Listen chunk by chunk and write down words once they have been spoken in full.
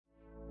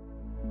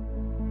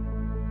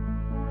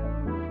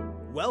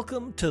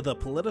Welcome to the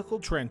Political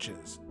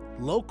Trenches,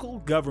 local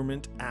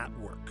government at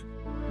work.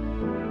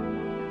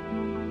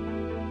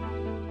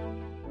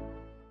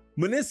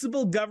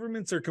 Municipal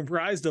governments are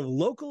comprised of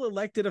local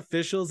elected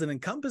officials and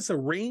encompass a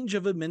range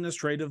of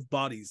administrative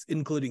bodies,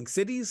 including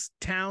cities,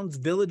 towns,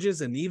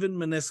 villages, and even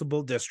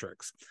municipal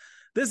districts.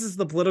 This is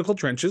the Political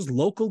Trenches,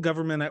 local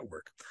government at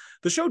work,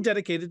 the show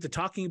dedicated to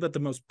talking about the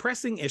most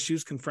pressing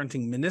issues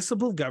confronting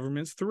municipal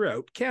governments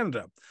throughout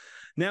Canada.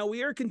 Now,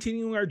 we are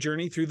continuing our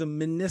journey through the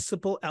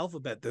municipal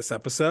alphabet this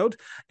episode,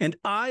 and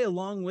I,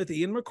 along with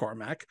Ian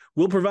McCormack,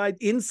 will provide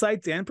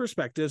insights and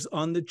perspectives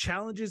on the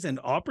challenges and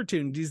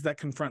opportunities that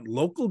confront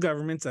local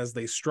governments as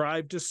they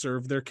strive to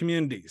serve their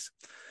communities.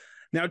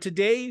 Now,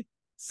 today's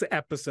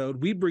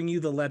episode, we bring you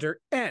the letter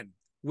N,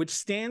 which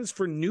stands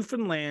for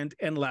Newfoundland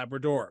and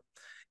Labrador.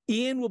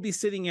 Ian will be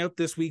sitting out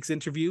this week's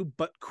interview,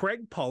 but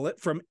Craig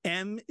Pollitt from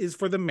M is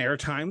for the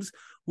Maritimes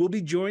will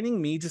be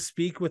joining me to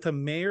speak with a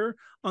mayor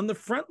on the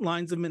front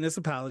lines of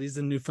municipalities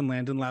in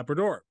Newfoundland and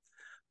Labrador.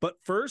 But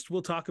first,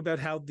 we'll talk about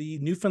how the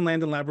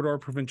Newfoundland and Labrador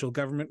provincial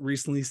government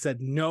recently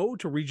said no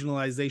to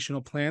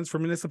regionalizational plans for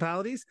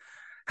municipalities,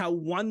 how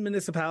one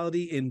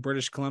municipality in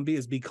British Columbia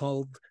is being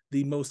called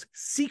the most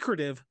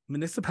secretive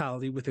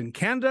municipality within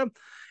Canada.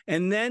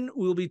 And then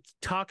we'll be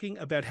talking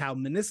about how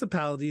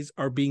municipalities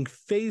are being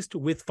faced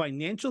with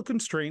financial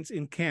constraints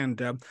in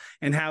Canada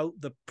and how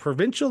the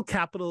provincial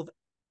capital of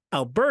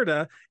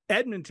Alberta,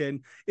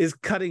 Edmonton, is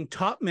cutting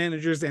top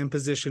managers and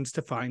positions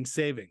to find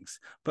savings.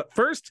 But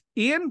first,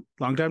 Ian,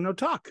 long time no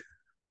talk.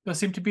 Does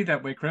seem to be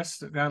that way,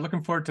 Chris.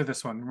 Looking forward to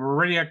this one. We're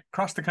ready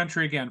across the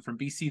country again from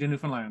BC to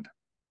Newfoundland.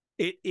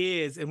 It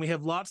is, and we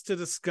have lots to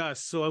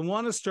discuss. So I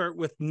want to start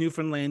with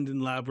Newfoundland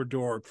and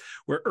Labrador,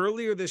 where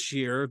earlier this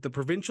year, the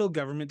provincial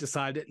government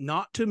decided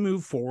not to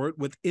move forward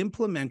with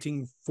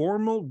implementing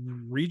formal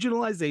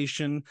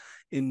regionalization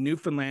in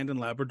Newfoundland and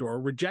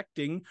Labrador,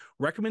 rejecting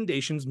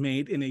recommendations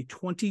made in a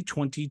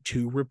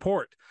 2022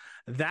 report.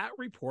 That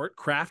report,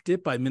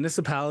 crafted by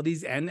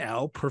Municipalities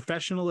NL,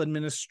 professional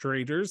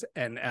administrators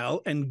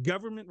NL, and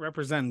government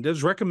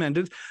representatives,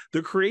 recommended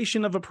the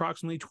creation of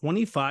approximately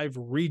 25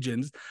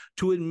 regions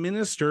to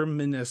administer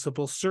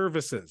municipal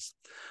services.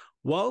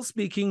 While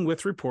speaking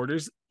with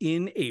reporters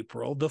in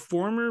April, the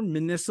former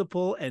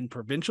municipal and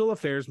provincial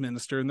affairs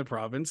minister in the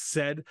province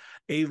said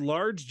a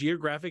large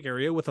geographic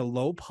area with a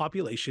low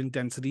population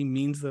density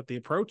means that the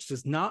approach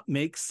does not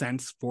make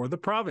sense for the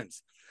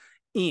province.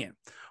 Ian,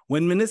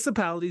 when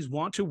municipalities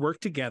want to work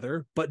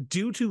together, but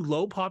due to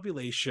low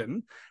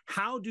population,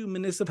 how do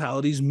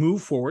municipalities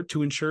move forward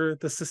to ensure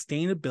the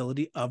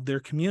sustainability of their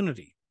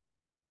community?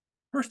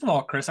 First of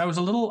all, Chris, I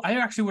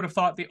actually would have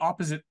thought the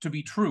opposite to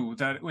be true,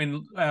 that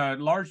in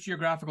large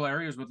geographical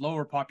areas with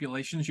lower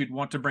populations, you'd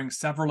want to bring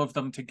several of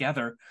them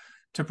together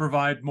to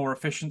provide more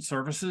efficient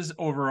services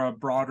over a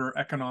broader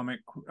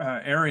economic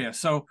area.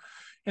 So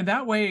in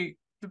that way,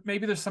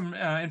 maybe there's some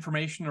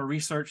information or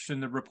research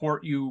in the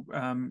report you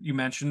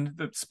mentioned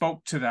that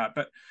spoke to that.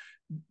 But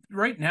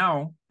right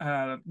now,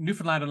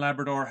 Newfoundland and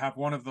Labrador have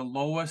one of the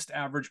lowest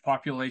average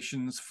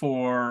populations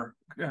for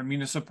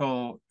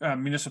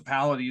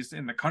municipalities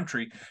in the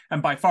country,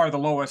 and by far the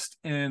lowest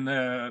in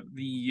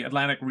the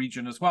Atlantic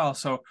region as well.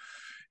 So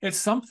it's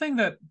something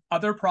that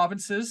other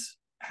provinces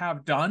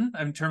have done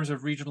in terms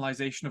of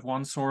regionalization of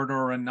one sort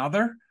or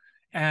another.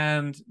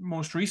 And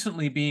most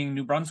recently being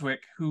New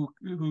Brunswick, who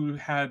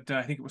had,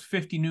 I think it was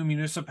 50 new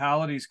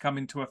municipalities come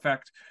into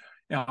effect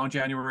on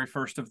January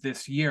 1st of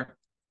this year.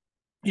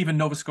 Even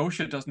Nova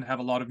Scotia doesn't have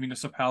a lot of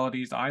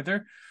municipalities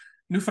either.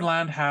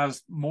 Newfoundland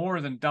has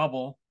more than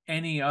double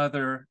any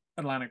other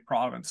Atlantic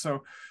province.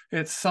 So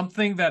it's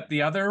something that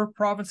the other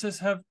provinces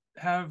have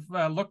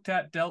looked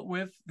at, dealt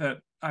with, that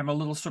I'm a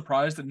little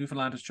surprised that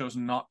Newfoundland has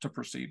chosen not to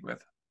proceed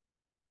with.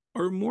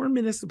 Are more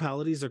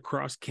municipalities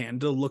across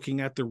Canada looking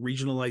at the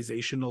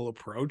regionalizational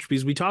approach?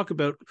 Because we talk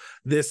about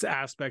this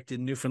aspect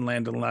in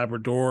Newfoundland and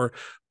Labrador,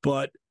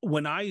 but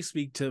when I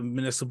speak to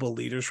municipal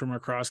leaders from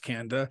across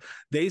Canada,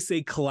 they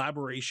say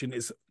collaboration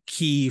is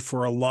key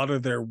for a lot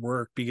of their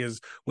work, because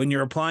when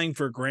you're applying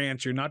for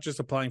grants, you're not just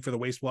applying for the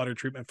wastewater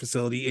treatment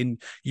facility in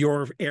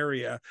your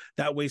area.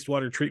 That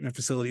wastewater treatment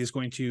facility is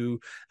going to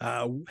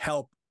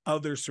help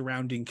other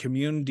surrounding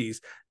communities.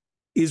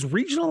 Is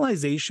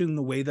regionalization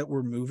the way that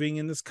we're moving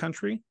in this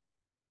country?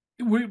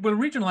 Well,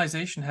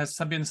 regionalization has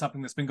been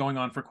something that's been going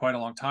on for quite a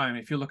long time.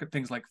 If you look at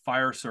things like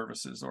fire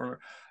services or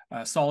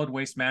solid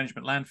waste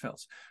management,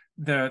 landfills,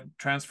 the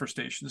transfer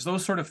stations,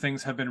 those sort of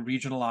things have been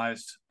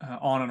regionalized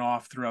on and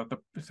off throughout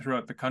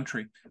the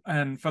country,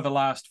 and for the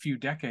last few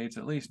decades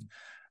at least.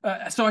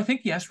 So I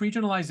think, yes,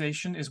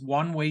 regionalization is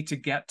one way to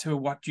get to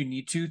what you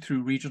need to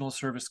through regional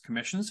service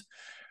commissions.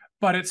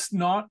 But it's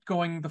not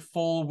going the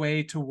full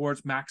way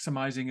towards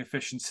maximizing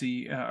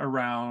efficiency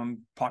around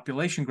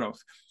population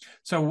growth.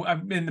 So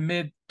in the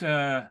mid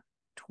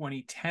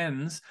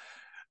 2010s,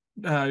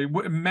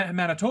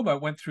 Manitoba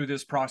went through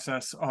this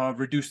process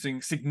of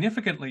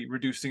significantly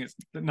reducing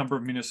the number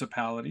of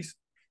municipalities.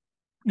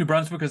 New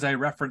Brunswick, as I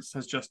referenced,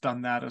 has just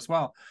done that as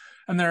well.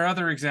 And there are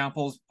other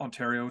examples,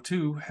 Ontario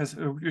too,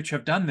 which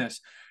have done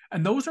this.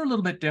 And those are a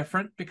little bit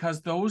different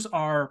because those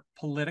are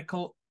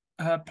political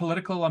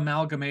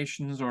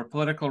amalgamations or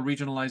political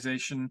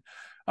regionalization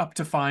up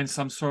to find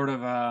some sort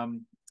of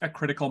a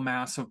critical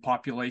mass of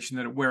population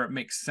where it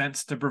makes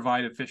sense to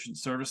provide efficient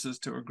services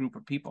to a group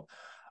of people.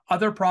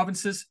 Other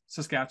provinces,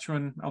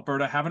 Saskatchewan,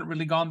 Alberta, haven't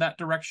really gone that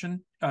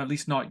direction, at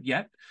least not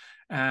yet.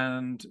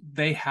 And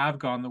they have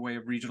gone the way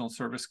of regional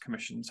service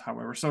commissions,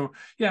 however. So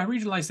yeah,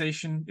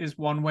 regionalization is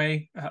one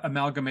way,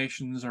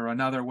 amalgamations are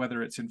another,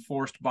 whether it's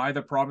enforced by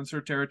the province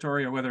or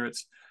territory, or whether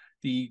it's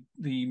the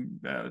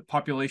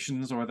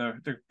populations or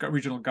the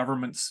regional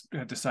governments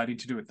deciding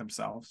to do it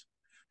themselves.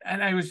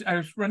 And I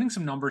was running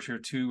some numbers here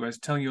too. I was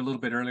telling you a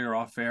little bit earlier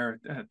off air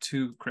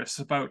too, Chris,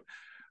 about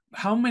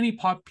how many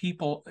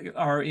people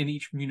are in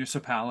each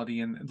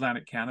municipality in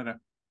Atlantic Canada.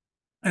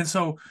 And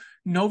so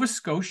Nova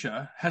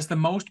Scotia has the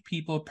most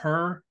people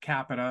per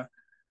capita,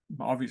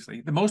 obviously,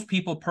 the most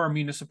people per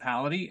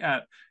municipality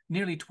at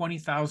nearly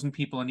 20,000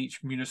 people in each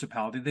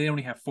municipality. They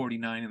only have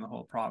 49 in the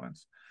whole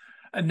province.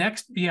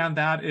 Next beyond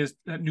that is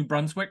New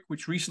Brunswick,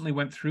 which recently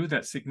went through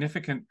that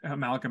significant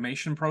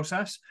amalgamation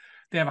process.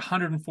 They have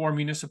 104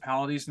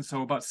 municipalities, and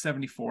so about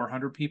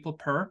 7,400 people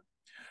per.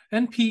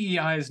 Then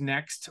PEI is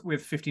next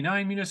with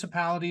 59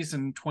 municipalities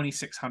and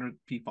 2,600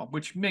 people,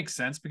 which makes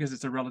sense because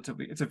it's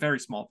a very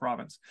small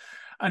province.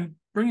 And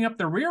bringing up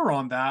the rear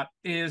on that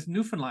is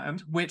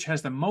Newfoundland, which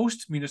has the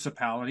most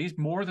municipalities,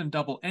 more than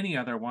double any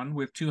other one,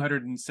 with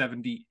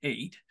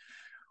 278,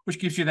 which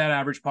gives you that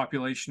average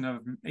population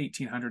of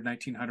 1,800,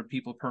 1,900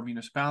 people per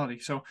municipality.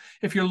 So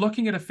if you're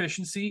looking at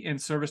efficiency in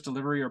service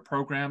delivery or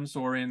programs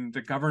or in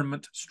the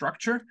government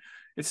structure,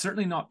 it's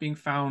certainly not being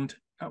found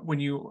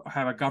when you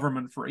have a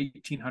government for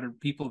 1,800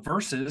 people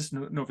versus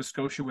Nova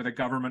Scotia with a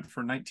government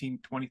for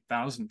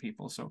 20,000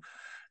 people. So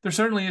there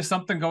certainly is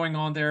something going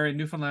on there in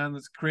Newfoundland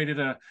that's created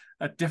a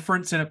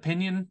difference in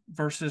opinion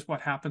versus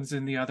what happens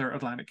in the other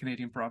Atlantic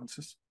Canadian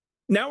provinces.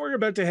 Now we're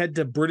about to head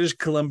to British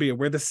Columbia,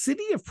 where the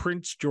city of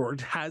Prince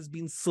George has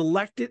been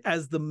selected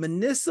as the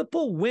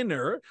municipal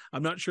winner.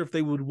 I'm not sure if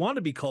they would want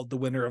to be called the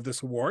winner of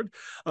this award,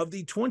 of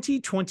the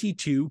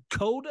 2022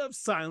 Code of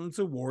Silence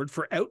Award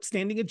for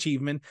Outstanding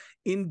Achievement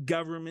in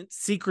Government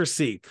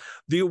Secrecy.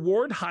 The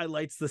award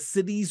highlights the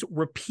city's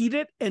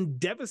repeated and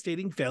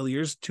devastating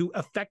failures to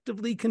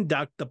effectively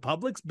conduct the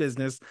public's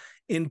business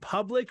in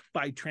public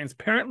by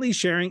transparently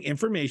sharing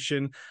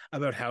information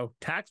about how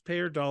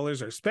taxpayer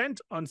dollars are spent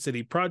on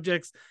city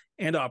projects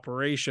and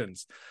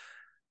operations.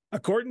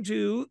 According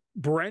to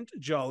Brent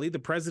Jolly, the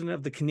president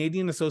of the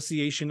Canadian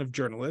Association of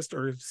Journalists,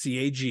 or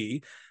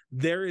CAG,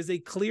 there is a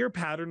clear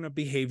pattern of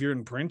behavior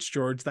in Prince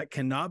George that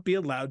cannot be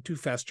allowed to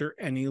fester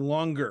any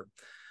longer.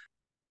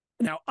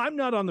 Now, I'm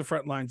not on the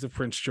front lines of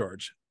Prince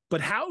George,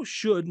 but how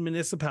should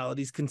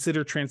municipalities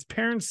consider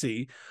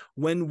transparency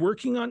when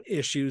working on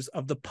issues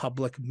of the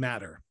public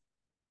matter?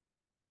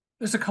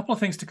 There's a couple of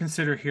things to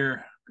consider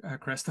here,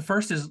 Chris. The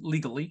first is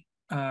legally.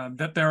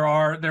 That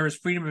there is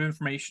freedom of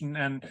information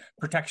and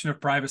protection of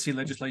privacy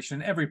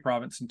legislation in every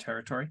province and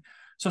territory.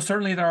 So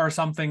certainly there are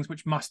some things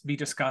which must be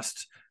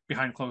discussed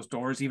behind closed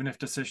doors, even if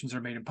decisions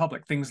are made in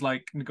public. Things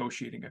like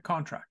negotiating a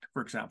contract,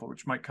 for example,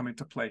 which might come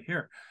into play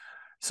here.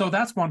 So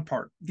that's one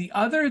part. The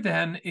other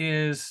then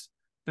is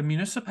the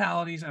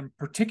municipalities and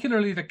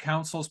particularly the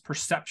council's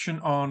perception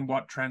on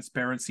what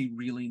transparency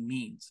really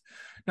means.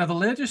 Now, the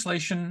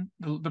legislation,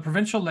 the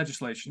provincial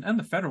legislation and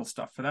the federal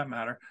stuff for that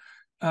matter,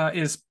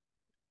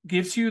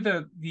 gives you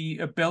the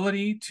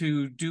ability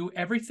to do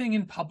everything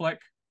in public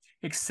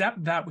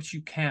except that which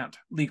you can't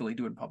legally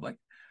do in public.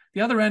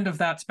 The other end of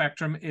that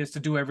spectrum is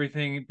to do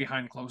everything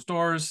behind closed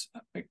doors,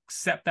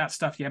 except that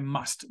stuff you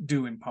must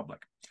do in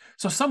public.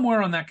 So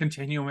somewhere on that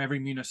continuum, every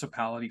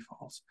municipality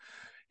falls.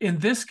 In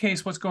this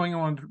case, what's going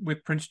on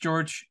with Prince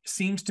George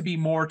seems to be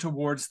more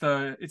towards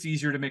it's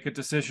easier to make a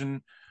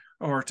decision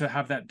or to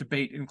have that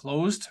debate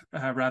enclosed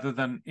rather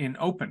than in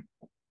open,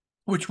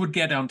 which would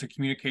get down to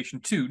communication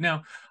too.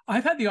 Now,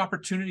 I've had the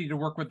opportunity to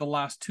work with the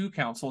last two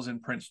councils in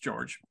Prince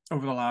George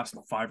over the last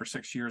 5 or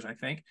 6 years, I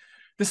think.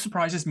 This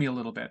surprises me a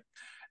little bit.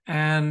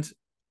 And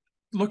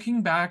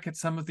looking back at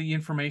some of the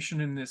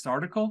information in this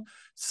article,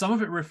 some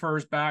of it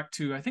refers back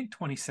to, I think,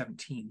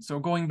 2017. So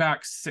going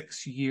back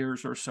 6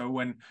 years or so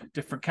when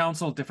different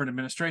council, different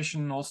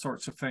administration, all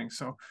sorts of things.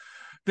 So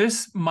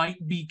this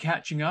might be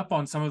catching up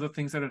on some of the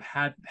things that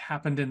had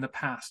happened in the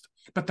past.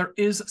 But there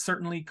is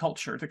certainly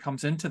culture that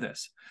comes into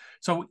this.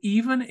 So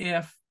even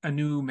if a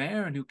new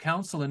mayor, a new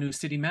council, a new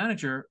city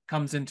manager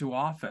comes into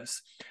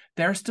office,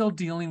 they're still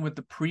dealing with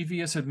the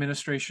previous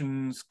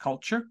administration's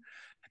culture.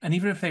 And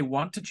even if they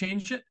want to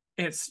change it,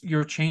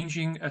 you're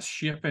changing a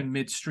ship in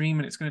midstream,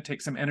 and it's going to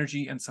take some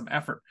energy and some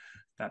effort.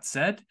 That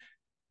said,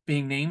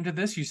 being named to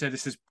this, you said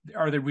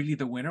are they really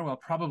the winner? Well,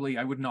 probably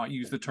I would not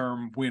use the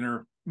term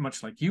winner,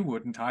 much like you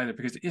wouldn't either,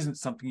 because it isn't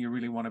something you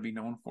really want to be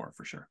known for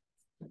sure.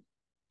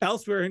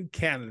 Elsewhere in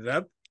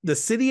Canada, The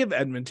city of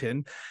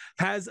Edmonton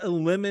has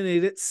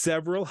eliminated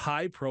several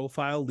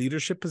high-profile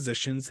leadership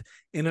positions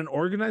in an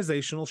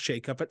organizational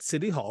shakeup at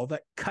City Hall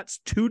that cuts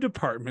 2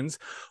 departments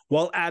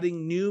while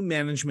adding new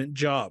management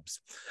jobs.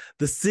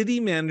 The city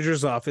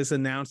manager's office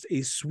announced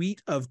a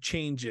suite of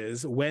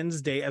changes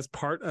Wednesday as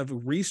part of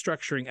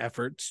restructuring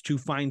efforts to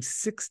find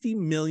 $60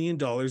 million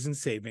in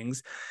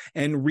savings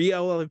and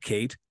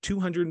reallocate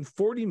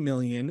 $240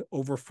 million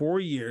over 4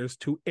 years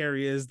to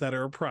areas that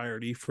are a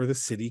priority for the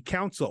city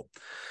council.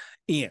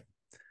 Ian,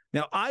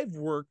 now I've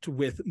worked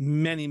with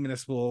many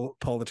municipal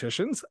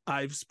politicians.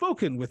 I've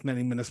spoken with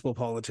many municipal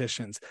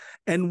politicians.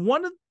 And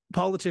one of the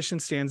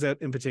politicians stands out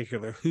in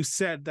particular who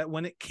said that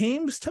when it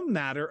came to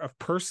matter of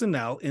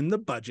personnel in the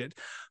budget,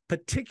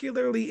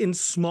 particularly in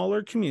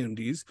smaller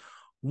communities,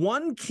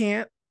 one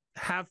can't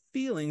have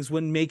feelings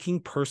when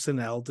making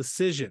personnel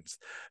decisions.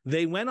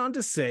 They went on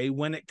to say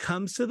when it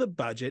comes to the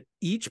budget,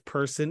 each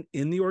person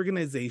in the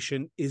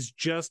organization is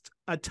just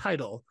a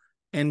title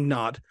and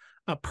not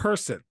a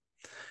person.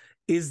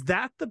 Is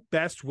that the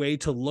best way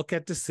to look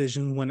at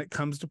decision when it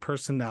comes to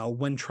personnel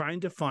when trying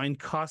to find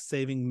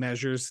cost-saving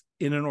measures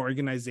in an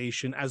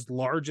organization as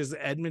large as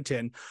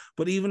Edmonton,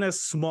 but even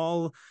as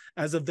small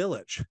as a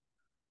village?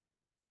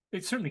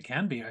 It certainly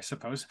can be, I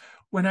suppose.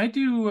 When I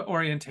do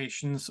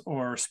orientations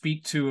or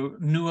speak to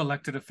new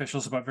elected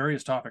officials about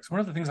various topics, one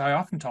of the things I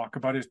often talk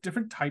about is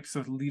different types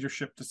of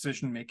leadership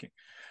decision making.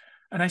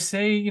 And I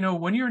say, you know,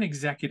 when you're an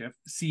executive,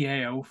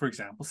 CAO, for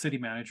example, city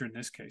manager in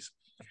this case,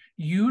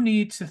 you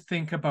need to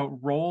think about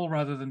role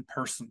rather than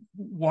person.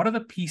 What are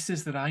the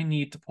pieces that I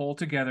need to pull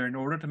together in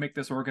order to make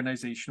this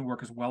organization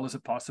work as well as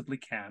it possibly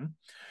can?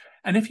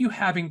 And if you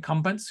have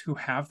incumbents who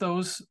have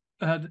those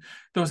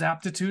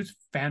aptitudes,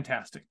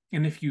 fantastic.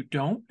 And if you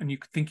don't, and you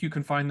think you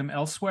can find them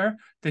elsewhere,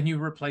 then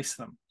you replace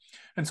them.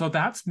 And so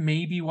that's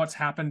maybe what's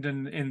happened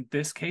in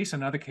this case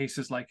and other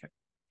cases like it.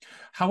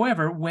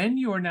 However, when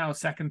you are now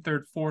second,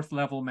 third, fourth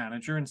level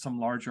manager in some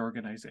large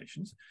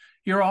organizations,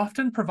 you're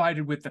often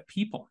provided with the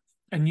people,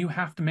 and you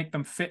have to make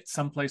them fit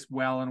someplace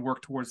well and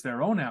work towards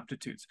their own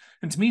aptitudes.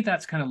 And to me,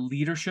 that's kind of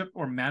leadership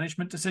or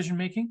management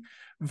decision-making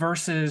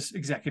versus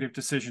executive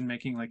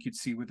decision-making like you'd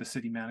see with the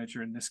city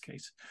manager in this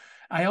case.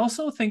 I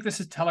also think this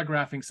is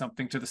telegraphing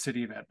something to the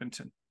city of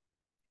Edmonton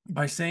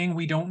by saying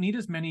we don't need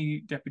as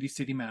many deputy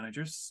city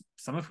managers,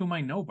 some of whom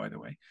I know, by the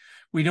way.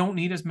 We don't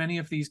need as many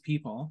of these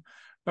people,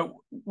 but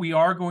we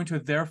are going to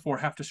therefore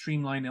have to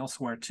streamline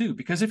elsewhere too.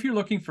 Because if you're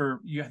looking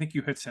for, I think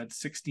you had said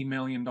 $60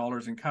 million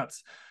in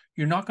cuts,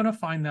 you're not going to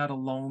find that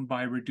alone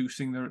by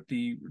reducing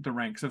the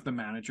ranks of the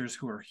managers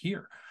who are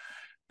here.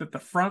 That the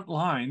front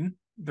line,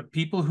 the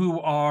people who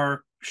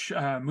are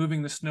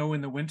moving the snow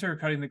in the winter,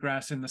 cutting the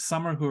grass in the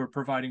summer, who are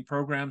providing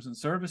programs and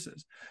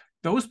services,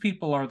 those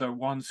people are the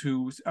ones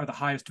who are the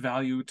highest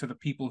value to the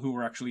people who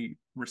are actually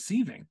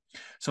receiving.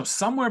 So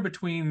somewhere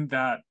between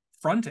that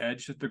front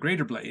edge, the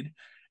greater blade,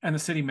 and the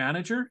city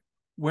manager,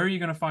 where are you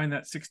going to find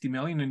that 60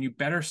 million? And you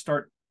better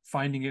start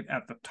finding it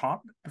at the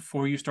top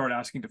before you start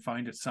asking to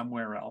find it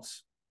somewhere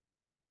else.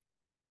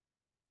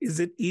 Is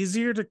it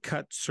easier to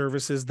cut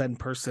services than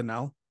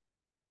personnel?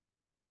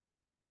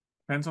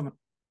 Depends on the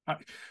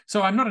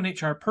so I'm not an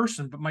HR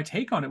person, but my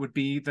take on it would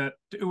be that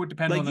it would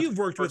depend on you've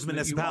worked with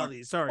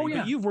municipalities,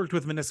 but you've worked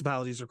with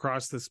municipalities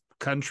across this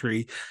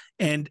country,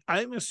 and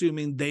I'm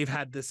assuming they've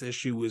had this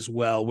issue as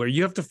well, where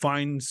you have to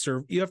find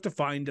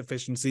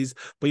efficiencies,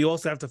 but you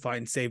also have to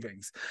find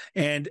savings.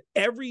 And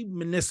every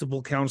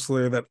municipal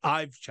councillor that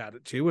I've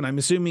chatted to, and I'm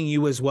assuming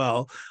you as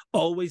well,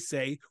 always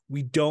say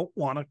we don't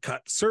want to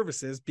cut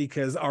services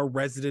because our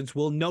residents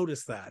will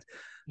notice that.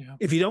 Yeah.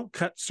 If you don't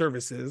cut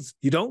services,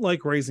 you don't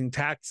like raising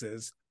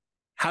taxes.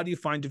 How do you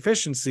find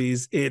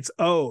efficiencies? It's,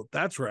 oh,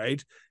 that's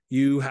right.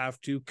 You have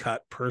to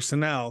cut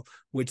personnel,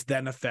 which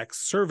then affects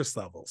service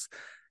levels.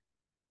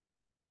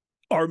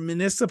 Are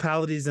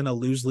municipalities in a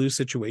lose-lose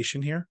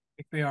situation here? I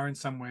think they are in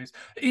some ways.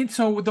 And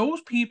so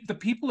those people, the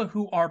people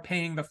who are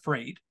paying the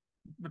freight,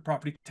 the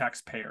property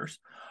taxpayers,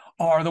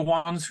 are the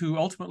ones who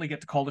ultimately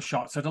get to call the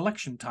shots at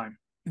election time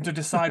and to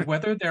decide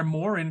whether they're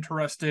more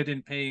interested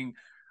in paying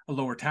a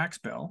lower tax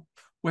bill,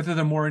 whether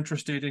they're more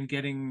interested in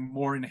getting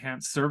more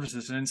enhanced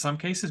services. And in some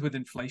cases with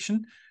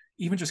inflation,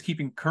 even just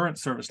keeping current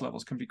service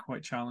levels can be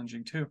quite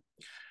challenging too.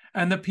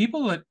 And the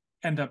people that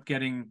end up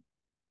getting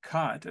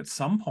cut at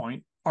some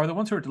point are the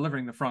ones who are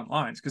delivering the front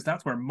lines, because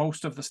that's where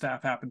most of the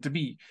staff happen to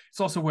be. It's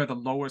also where the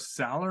lowest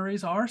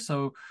salaries are.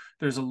 So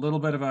there's a little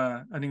bit of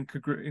an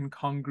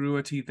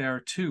incongruity there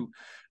too.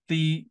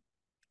 I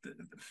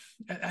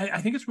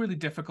think it's really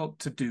difficult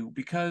to do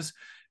because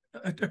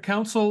a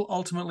council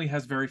ultimately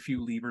has very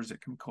few levers it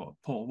can pull.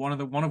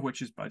 One of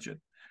which is budget.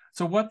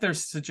 So what they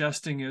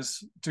suggest to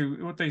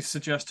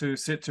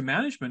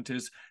management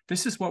is,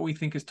 this is what we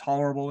think is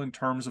tolerable in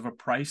terms of a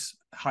price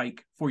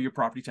hike for your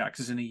property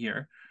taxes in a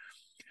year.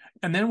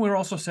 And then we're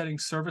also setting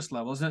service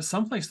levels, and at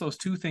some place those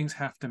two things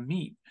have to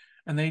meet.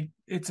 And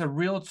it's a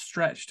real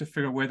stretch to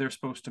figure where they're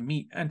supposed to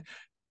meet. And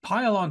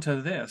pile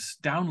onto this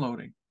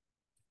downloading,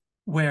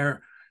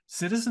 where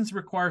citizens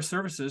require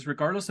services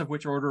regardless of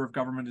which order of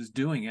government is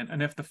doing it.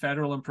 And if the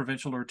federal and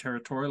provincial or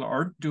territorial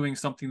are doing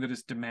something that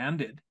is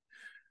demanded,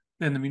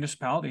 then the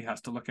municipality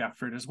has to look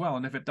after it as well.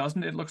 And if it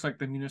doesn't, it looks like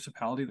the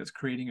municipality that's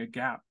creating a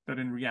gap that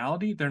in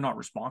reality, they're not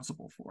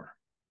responsible for.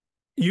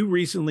 You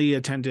recently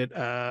attended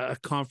a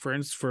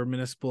conference for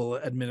municipal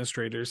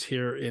administrators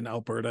here in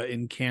Alberta,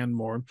 in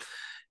Canmore.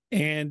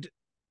 And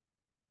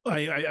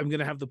I'm going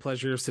to have the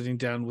pleasure of sitting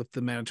down with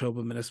the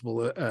Manitoba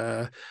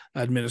Municipal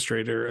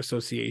Administrator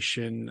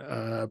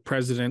Association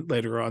president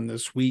later on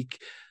this week.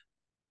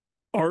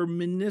 Are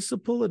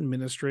municipal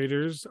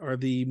administrators, are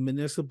the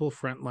municipal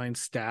frontline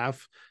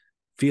staff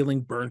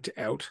feeling burnt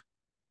out?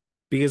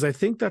 Because I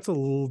think that's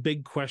a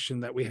big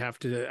question that we have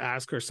to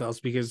ask ourselves,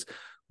 because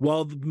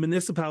while the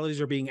municipalities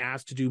are being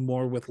asked to do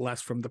more with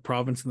less from the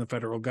province and the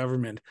federal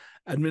government,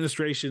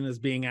 administration is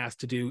being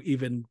asked to do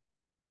even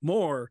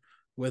more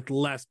with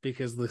less,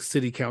 because the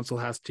city council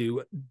has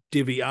to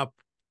divvy up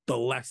the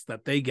less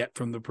that they get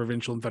from the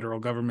provincial and federal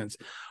governments.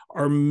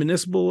 Are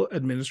municipal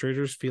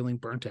administrators feeling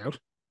burnt out?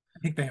 I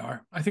think they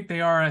are. I think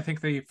they are. I think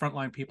the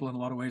frontline people in a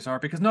lot of ways are,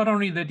 because not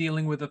only are they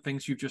dealing with the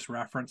things you've just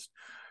referenced,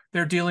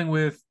 they're dealing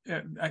with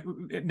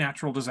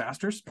natural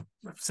disasters,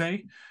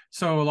 say.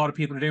 So a lot of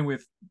people are dealing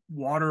with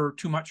water,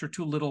 too much or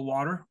too little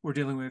water. We're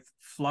dealing with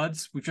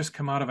floods. We've just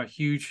come out of a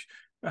huge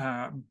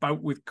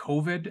bout with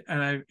COVID.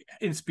 And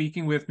in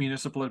speaking with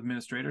municipal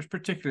administrators,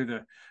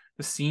 particularly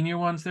the senior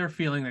ones, they're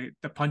feeling that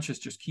the punches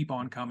just keep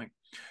on coming.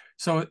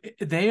 So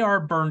they are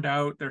burned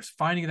out. They're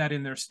finding that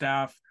in their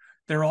staff.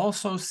 They're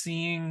also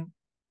seeing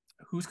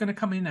who's going to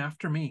come in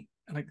after me.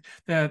 Like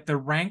the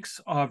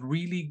ranks of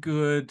really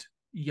good,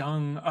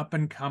 young, up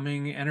and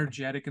coming,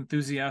 energetic,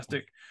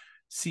 enthusiastic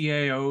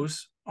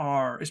CAOs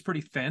is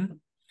pretty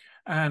thin.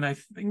 And I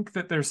think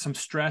that there's some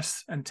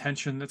stress and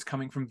tension that's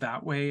coming from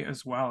that way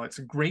as well. It's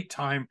a great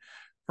time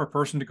for a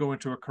person to go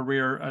into a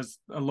career as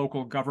a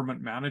local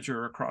government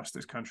manager across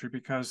this country,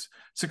 because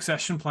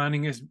succession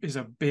planning is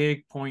a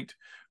big point,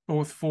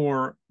 both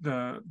for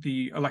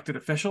the elected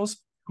officials,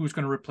 who's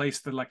going to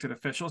replace the elected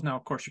officials. Now,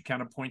 of course, you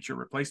can't appoint your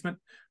replacement,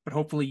 but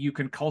hopefully you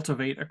can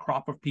cultivate a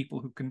crop of people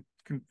who can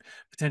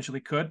potentially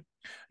could. And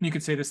you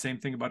could say the same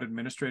thing about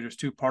administrators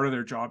too. Part of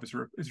their job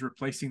is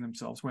replacing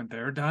themselves when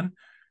they're done.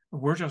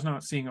 We're just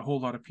not seeing a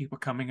whole lot of people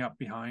coming up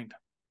behind.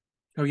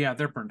 Oh yeah,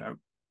 they're burned out.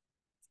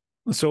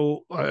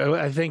 So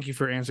I thank you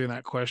for answering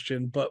that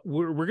question, but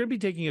we're going to be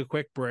taking a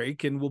quick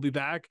break, and we'll be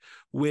back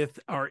with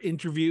our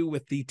interview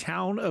with the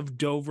town of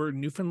Dover,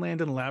 Newfoundland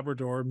and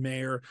Labrador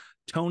Mayor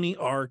Tony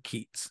R.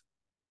 Keats.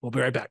 We'll be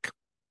right back.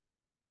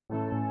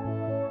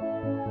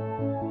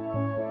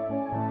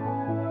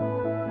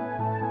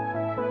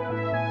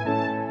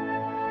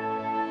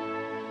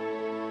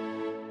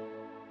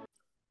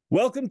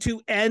 Welcome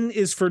to N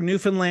is for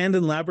Newfoundland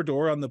and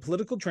Labrador on the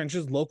Political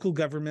Trenches Local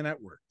Government at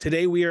Work.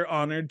 Today, we are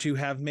honored to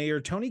have Mayor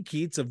Tony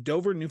Keats of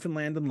Dover,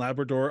 Newfoundland and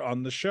Labrador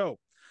on the show.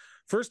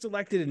 First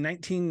elected in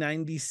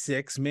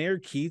 1996, Mayor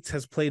Keats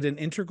has played an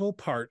integral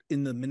part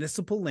in the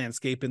municipal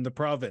landscape in the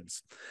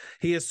province.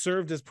 He has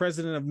served as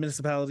president of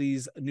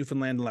Municipalities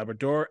Newfoundland and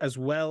Labrador, as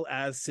well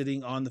as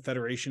sitting on the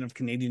Federation of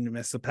Canadian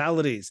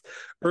Municipalities.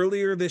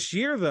 Earlier this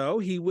year, though,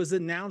 he was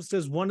announced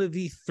as one of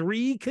the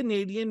 3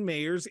 Canadian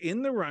mayors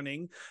in the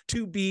running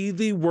to be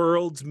the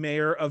world's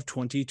mayor of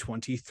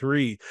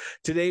 2023.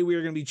 Today, we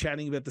are going to be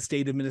chatting about the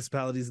state of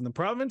municipalities in the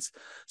province.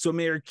 So,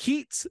 Mayor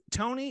Keats,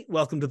 Tony,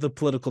 welcome to the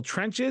Political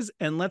Trenches.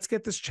 And let's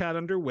get this chat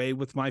underway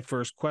with my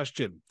first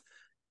question.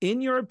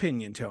 In your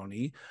opinion,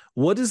 Tony,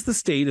 what is the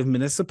state of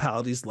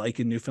municipalities like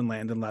in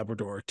Newfoundland and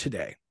Labrador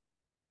today?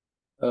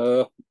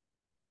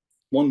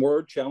 One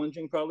word,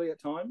 challenging probably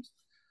at times.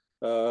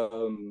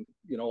 You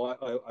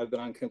know, I've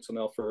been on council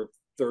now for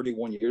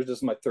 31 years. This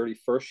is my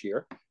 31st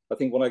year. I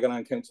think when I got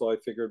on council, I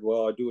figured,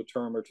 well, I'd do a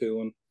term or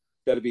two and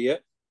that'd be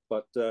it.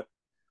 But I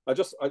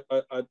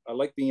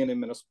like being in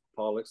municipal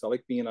politics. I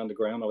like being on the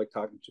ground. I like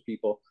talking to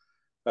people.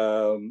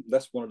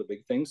 That's one of the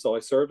big things. So I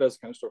served as a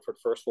councillor for the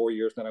first 4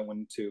 years. Then I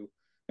went to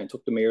and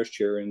took the mayor's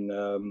chair in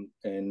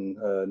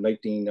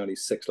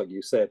 1996, like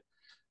you said.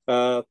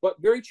 But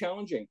very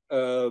challenging.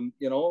 You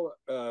know,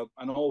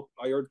 I know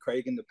I heard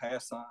Craig in the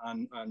past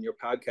on your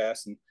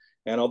podcast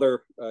and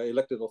other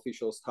elected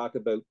officials talk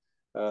about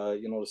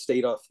you know, the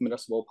state of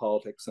municipal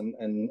politics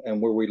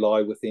and where we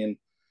lie within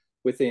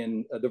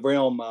the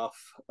realm of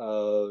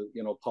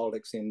you know,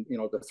 politics in, you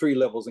know, the 3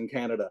 levels in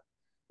Canada.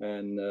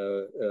 And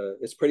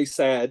it's pretty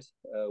sad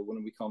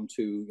when we come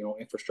to, you know,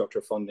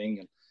 infrastructure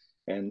funding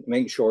and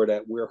making sure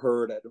that we're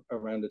heard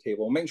around the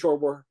table, making sure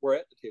we're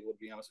at the table, to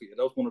be honest with you.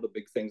 That was one of the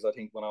big things, I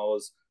think, when I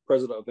was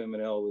president of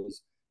MNL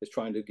is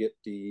trying to get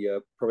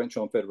the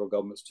provincial and federal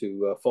governments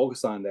to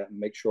focus on that and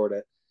make sure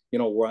that, you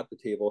know, we're at the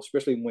table,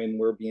 especially when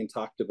we're being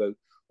talked about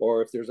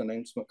or if there's an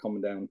announcement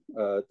coming down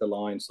the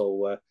line.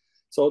 So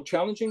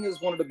challenging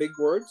is one of the big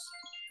words.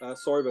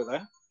 Sorry about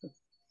that.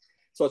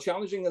 So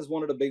challenging is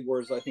one of the big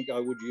words I think I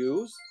would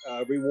use.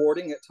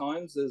 Rewarding at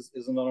times is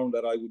another one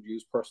that I would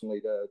use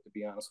personally, to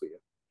be honest with you.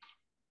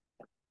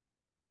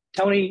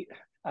 Tony,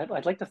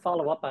 I'd like to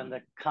follow up on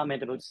the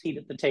comment about seat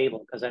at the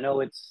table, because I know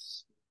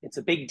it's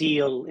a big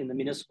deal in the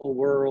municipal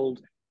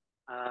world.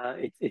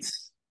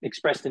 It's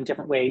expressed in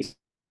different ways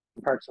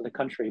in parts of the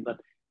country, but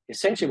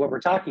essentially what we're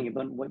talking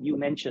about, what you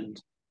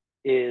mentioned,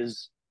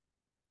 is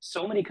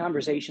so many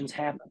conversations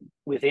happen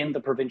within the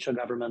provincial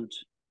government,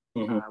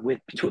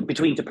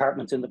 between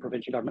departments in the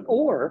provincial government,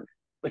 or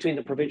between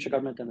the provincial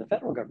government and the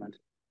federal government,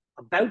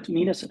 about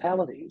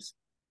municipalities,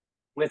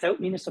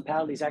 without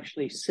municipalities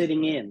actually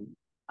sitting in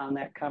on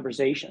that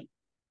conversation.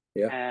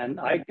 Yeah. And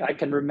I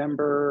can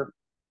remember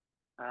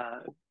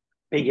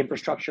big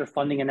infrastructure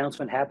funding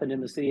announcement happened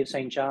in the city of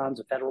St. John's,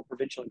 a federal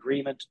provincial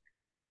agreement,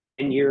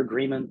 10-year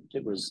agreement.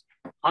 It was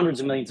hundreds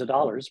of millions of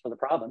dollars for the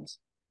province.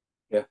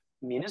 Yeah.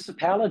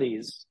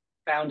 Municipalities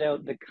found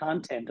out the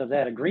content of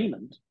that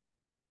agreement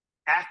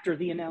after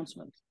the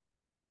announcement.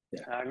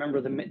 Yeah. I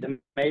remember the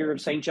mayor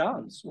of St.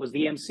 John's was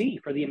the MC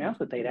for the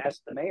announcement. They'd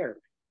asked the mayor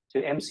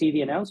to MC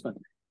the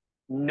announcement.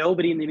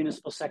 Nobody in the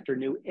municipal sector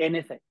knew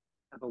anything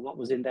about what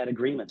was in that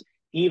agreement,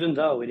 even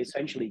though it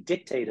essentially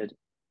dictated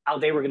how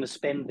they were going to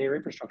spend their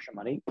infrastructure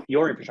money,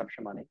 your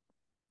infrastructure money,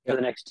 for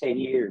the next 10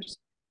 years.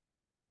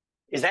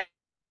 Is that,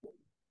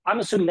 I'm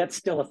assuming that's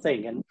still a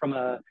thing. And from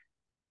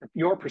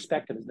your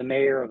perspective as the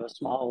mayor of a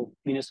small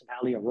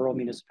municipality, a rural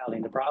municipality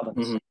in the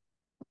province,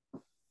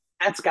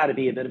 that's got to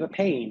be a bit of a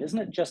pain, isn't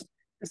it?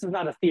 This is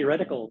not a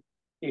theoretical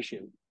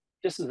issue.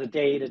 This is a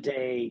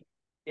day-to-day,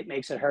 it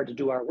makes it hard to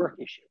do our work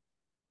issue.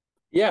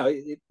 Yeah,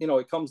 it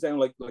comes down,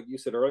 like you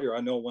said earlier.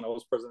 I know when I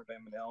was president of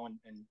M&L and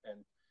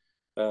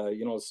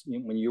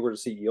when you were the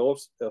CEO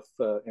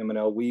of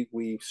M&L,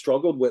 we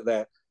struggled with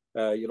that.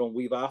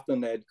 We've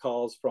often had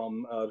calls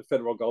from the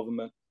federal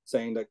government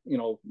saying that,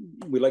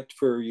 we'd like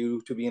for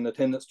you to be in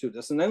attendance to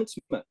this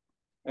announcement.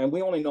 And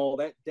we only know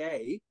that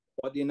day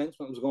what the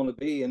announcement was going to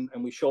be. And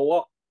we show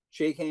up,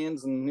 shake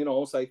hands,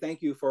 and, say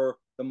thank you for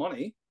the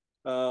money.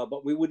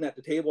 But we wouldn't at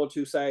the table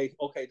to say,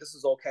 okay, this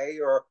is okay,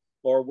 or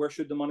where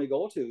should the money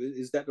go to?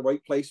 Is that the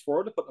right place for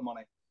her to put the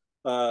money?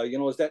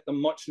 Is that the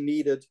much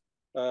needed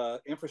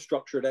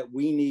infrastructure that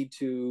we need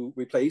to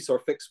replace or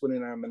fix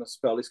within our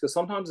municipalities? Because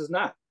sometimes it's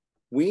not.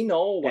 We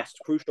know what's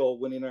crucial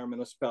within our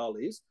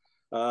municipalities.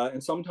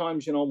 And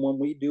sometimes, when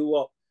we do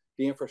up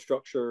the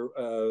infrastructure,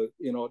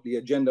 the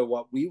agenda,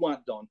 what we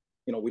want done,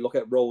 we look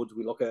at roads,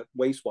 we look at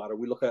wastewater,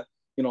 we look at,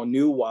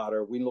 new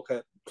water, we look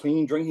at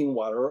clean drinking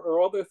water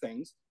or other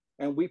things,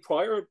 and we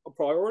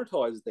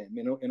prioritize them,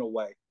 in a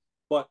way.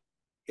 But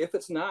if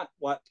it's not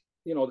what,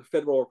 the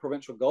federal or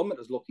provincial government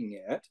is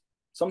looking at,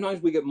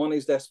 sometimes we get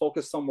monies that's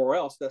focused somewhere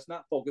else that's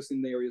not focused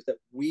in the areas that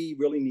we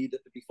really need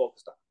it to be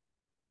focused on.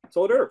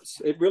 So it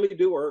hurts. It really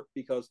do hurt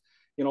because,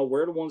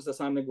 we're the ones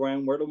that's on the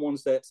ground. We're the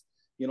ones that's,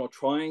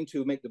 trying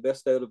to make the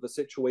best out of the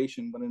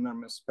situation within our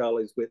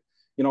municipalities with,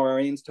 our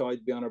hands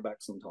tied behind our back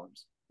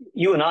sometimes.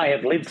 You and I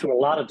have lived through a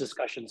lot of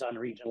discussions on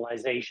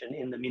regionalization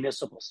in the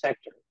municipal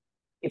sector.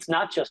 It's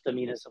not just a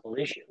municipal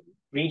issue.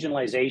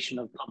 Regionalization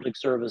of public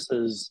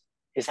services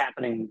is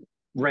happening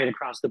right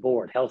across the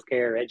board.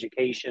 Healthcare,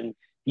 education,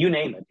 you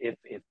name it.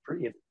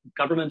 If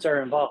governments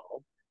are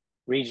involved,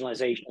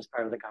 regionalization is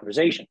part of the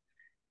conversation.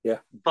 Yeah.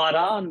 But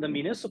on the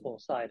municipal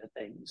side of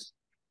things,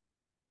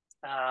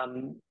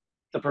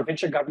 the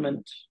provincial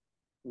government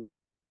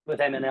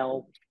with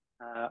M&L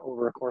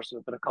over a course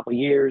of a couple of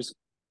years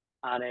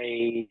on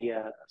a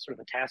sort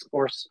of a task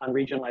force on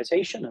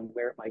regionalization and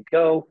where it might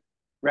go.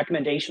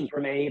 Recommendations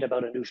were made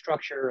about a new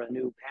structure, a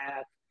new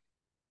path,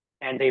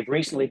 and they've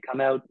recently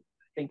come out,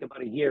 I think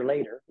about a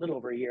little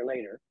over a year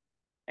later,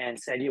 and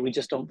said, we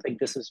just don't think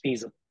this is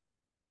feasible.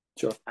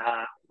 Sure.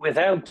 I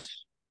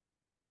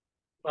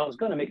was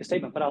going to make a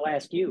statement, but I'll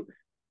ask you.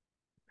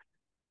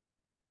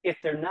 If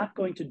they're not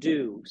going to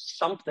do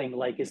something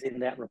like is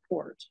in that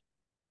report,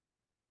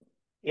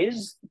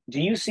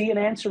 do you see an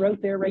answer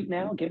out there right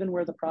now, given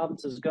where the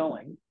province is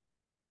going,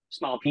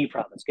 small P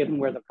province, given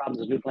where the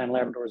province of Newfoundland and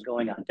Labrador is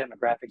going on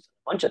demographics,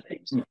 a bunch of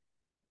things.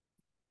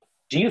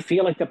 Do you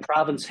feel like the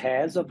province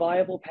has a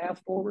viable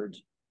path forward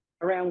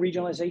around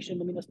regionalization in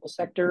the municipal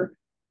sector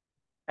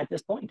at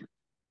this point?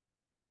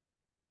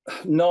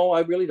 No,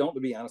 I really don't,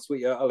 to be honest with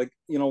you.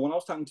 When I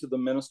was talking to the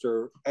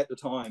minister at the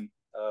time,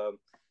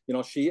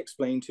 she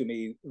explained to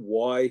me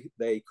why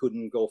they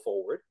couldn't go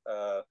forward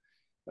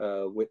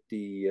with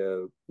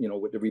the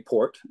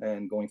report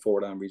and going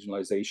forward on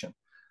regionalization.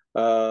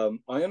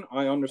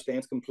 I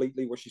understand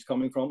completely where she's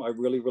coming from. I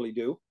really, really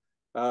do.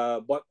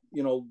 But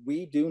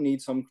we do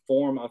need some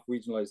form of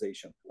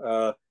regionalization,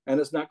 and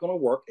it's not going to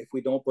work if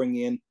we don't bring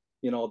in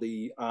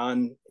the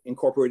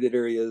unincorporated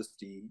areas,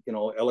 the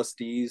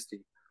LSDs, the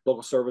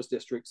local service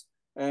districts,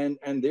 and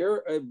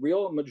they're a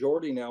real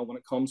majority now when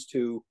it comes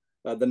to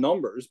the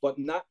numbers, but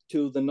not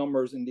to the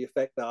numbers in the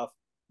effect of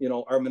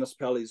our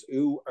municipalities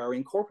who are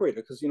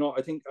incorporated. Because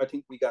I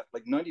think we got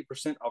like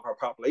 90% of our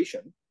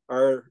population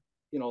are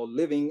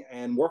living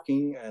and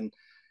working and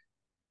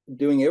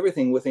doing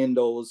everything within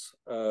those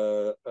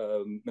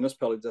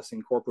municipalities that's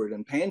incorporated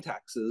and paying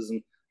taxes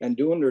and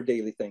doing their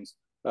daily things.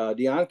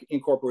 The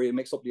unincorporated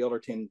makes up the other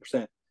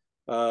 10%.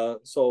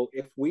 So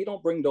if we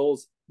don't bring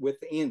those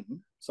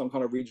within some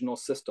kind of regional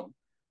system.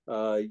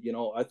 I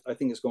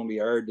think it's going to be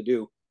hard to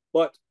do.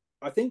 But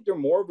I think they're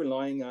more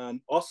relying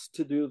on us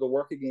to do the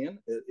work again.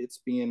 It's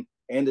being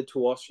handed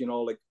to us,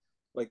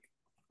 like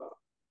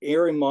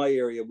here in my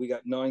area, we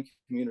got 9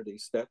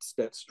 communities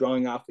that's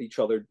drawing off each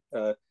other.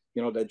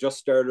 That just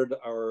started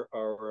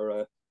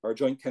our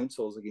joint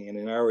councils again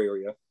in our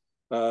area.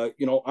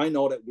 I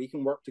know that we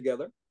can work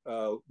together.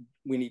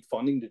 We need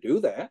funding to do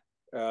that.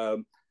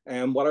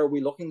 And what are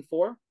we looking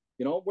for?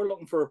 We're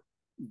looking for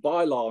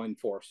bylaw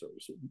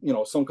enforcers,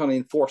 some kind of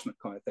enforcement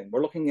kind of thing.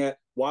 We're looking at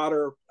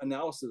water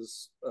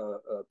analysis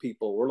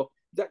people. We're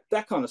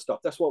that kind of stuff.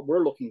 That's what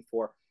we're looking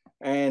for.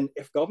 And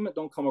if government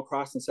don't come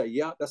across and say,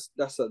 yeah,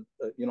 that's a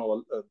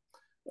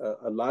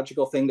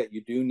logical thing that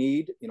you do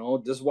need,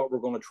 this is what we're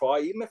going to try,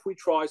 even if we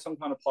try some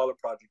kind of pilot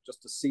project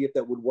just to see if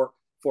that would work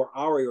for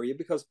our area,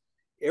 because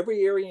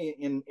every area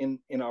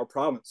in our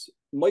province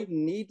might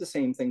need the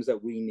same things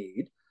that we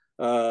need.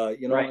 Right.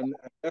 And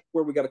that's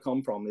where we got to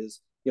come from is,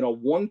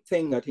 one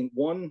thing, I think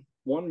one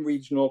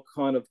regional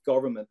kind of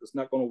government is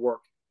not going to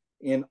work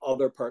in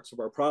other parts of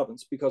our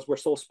province because we're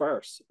so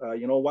sparse.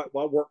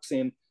 What works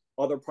in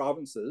other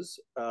provinces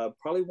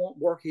probably won't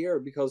work here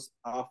because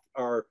of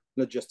our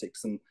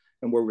logistics and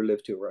where we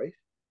live too, right?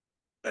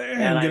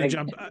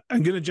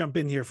 I'm gonna jump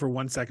in here for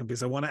 1 second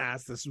because I want to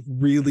ask this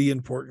really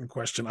important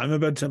question. I'm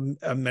about to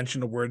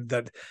mention a word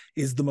that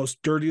is the most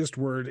dirtiest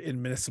word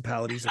in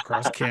municipalities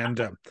across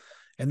Canada,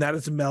 and that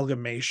is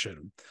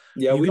amalgamation.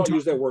 Yeah, we don't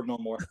use that word no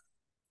more.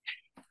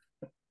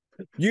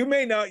 You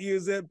may not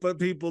use it, but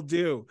people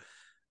do.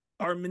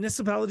 Are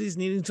municipalities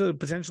needing to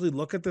potentially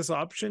look at this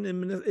option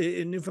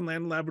in Newfoundland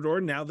and Labrador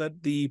now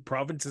that the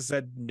province has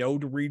said no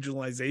to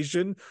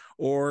regionalization?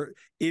 Or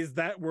is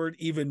that word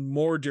even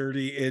more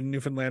dirty in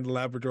Newfoundland and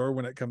Labrador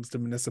when it comes to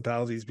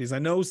municipalities? Because I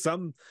know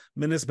some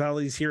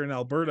municipalities here in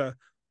Alberta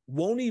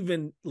won't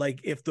even,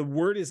 like, if the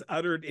word is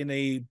uttered in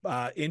a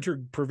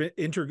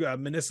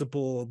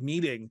municipal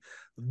meeting,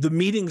 the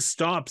meeting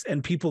stops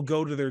and people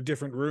go to their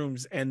different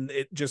rooms and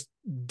it just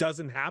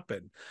doesn't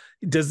happen.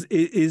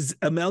 Is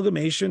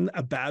amalgamation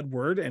a bad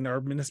word, and our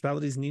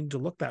municipalities need to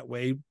look that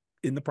way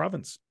in the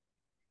province?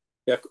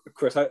 Yeah,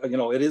 Chris,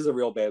 it is a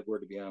real bad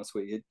word, to be honest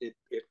with you.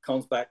 It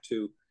comes back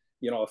to,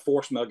 a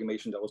forced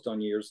amalgamation that was done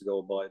years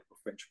ago by the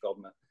provincial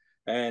government.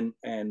 And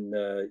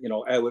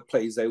how it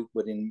plays out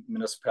within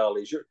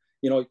municipalities,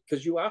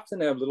 because you often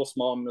have little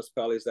small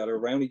municipalities that are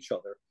around each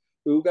other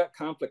who got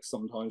conflicts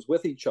sometimes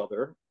with each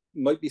other.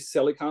 Might be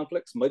silly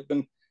conflicts, might have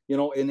been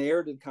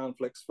inherited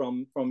conflicts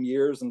from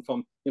years and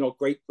from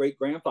great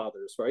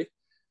grandfathers, right?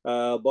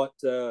 But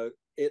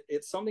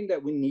it's something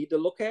that we need to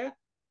look at.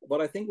 But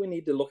I think we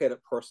need to look at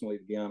it personally,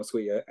 to be honest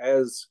with you.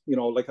 As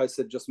like I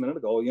said just a minute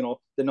ago,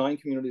 the 9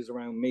 communities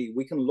around me,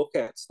 we can look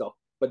at stuff,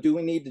 but do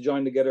we need to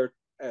join together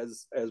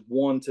as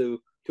one to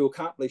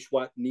accomplish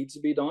what needs to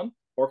be done,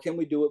 or can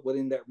we do it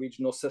within that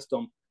regional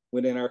system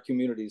within our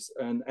communities?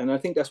 And I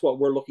think that's what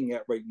we're looking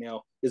at right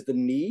now is the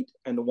need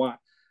and the want.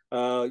 We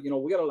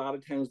got a lot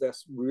of towns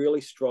that's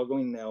really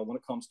struggling now when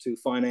it comes to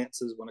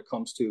finances, when it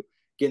comes to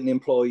getting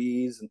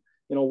employees, and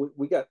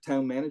we got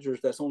town managers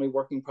that's only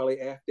working probably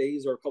half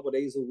days or a couple of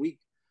days a week,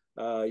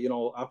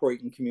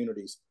 operating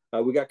communities.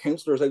 We got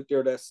councillors out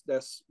there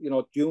that's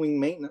doing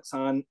maintenance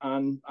on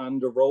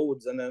the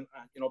roads and then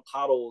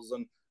potholes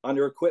and on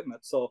their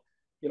equipment. So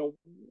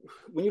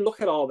when you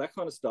look at all that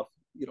kind of stuff,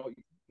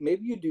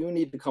 maybe you do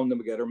need to come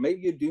together.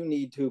 Maybe you do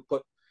need to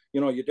put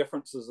your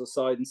differences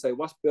aside and say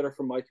what's better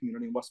for my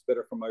community and what's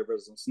better for my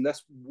residents. And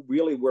that's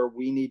really where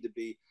we need to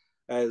be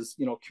as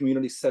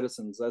community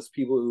citizens, as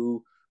people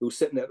who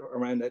sit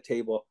around that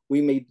table.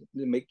 We may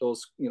make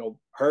those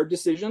hard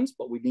decisions,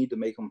 but we need to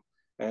make them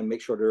and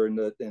make sure they're in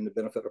the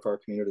benefit of our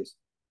communities.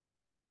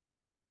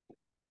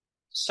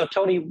 So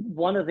Tony,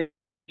 one of the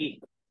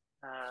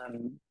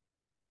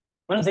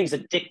things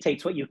that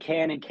dictates what you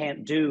can and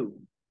can't do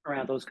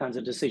around those kinds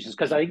of decisions,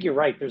 because I think you're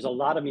right, there's a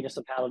lot of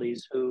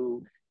municipalities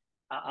who,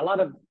 a lot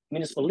of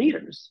municipal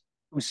leaders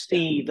who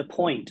see the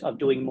point of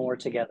doing more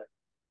together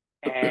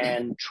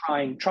and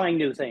trying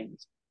new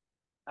things.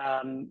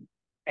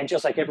 And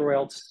just like everywhere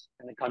else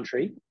in the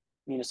country,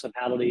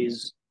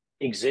 municipalities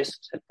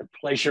exist at the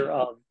pleasure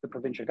of the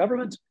provincial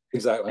government.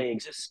 Exactly. They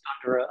exist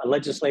under a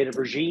legislative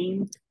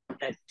regime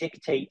that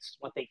dictates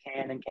what they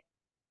can and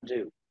can't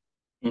do.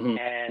 Mm-hmm.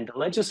 And the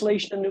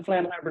legislation in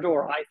Newfoundland and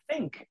Labrador, I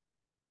think,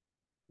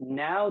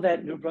 now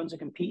that New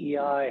Brunswick and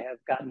PEI have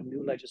gotten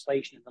new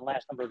legislation in the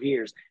last number of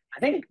years, I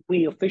think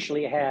we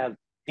officially have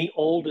the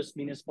oldest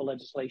municipal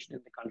legislation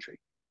in the country,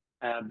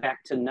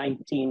 back to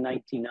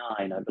 1999,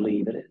 I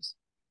believe it is.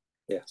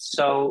 Yeah.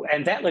 So,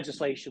 and that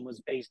legislation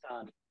was based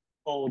on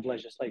old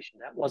legislation.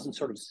 That wasn't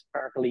sort of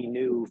sparkly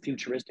new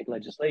futuristic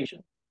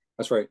legislation.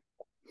 That's right.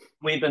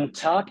 We've been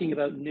talking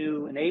about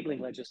new enabling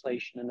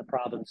legislation in the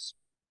province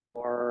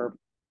for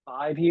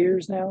 5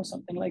 years now,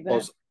 something like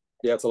that.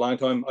 Yeah, it's a long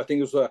time. I think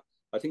it was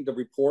I think the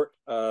report,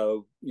 I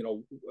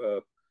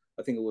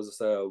think it was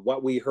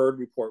What We Heard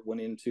report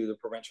went into the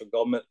provincial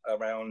government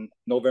around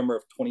November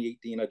of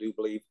 2018, I do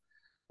believe.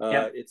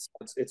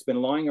 It's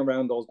been lying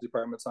around those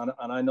departments, and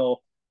I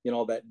know,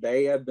 that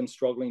they have been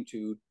struggling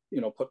to,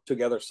 put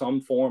together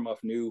some form of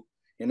new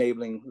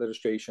enabling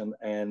legislation,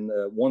 and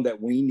one that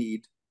we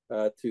need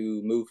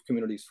to move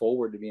communities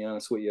forward, to be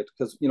honest with you,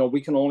 because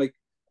we can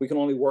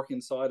only work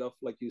inside of,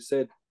 like you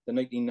said, the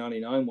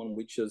 1999 one,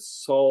 which is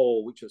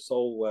so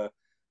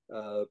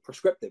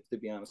prescriptive, to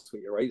be honest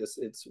with you, right?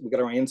 It's we got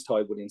our hands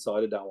tied with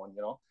inside of that one,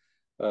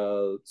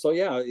 so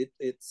yeah,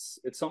 it's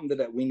something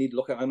that we need to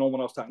look at. I know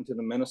when I was talking to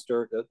the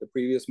minister, the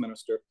previous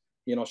minister,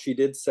 she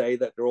did say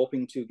that they're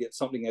hoping to get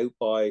something out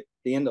by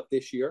the end of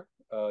this year.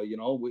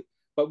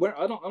 But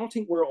I don't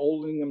think we're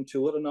holding them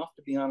to it enough,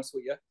 to be honest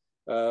with you.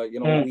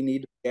 We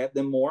need to get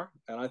them more,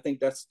 and I think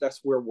that's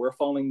where we're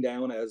falling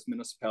down as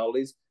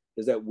municipalities,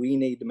 is that we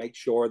need to make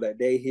sure that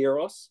they hear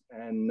us,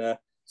 and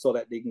so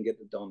that they can get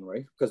it done,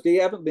 right? Because they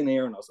haven't been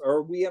hearing us,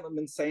 or we haven't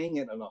been saying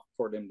it enough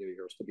for them to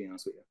hear us, to be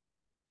honest with you.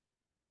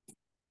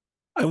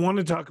 I want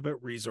to talk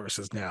about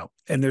resources now.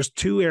 And there's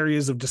two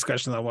areas of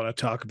discussion I want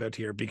to talk about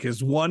here,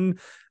 because one,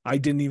 I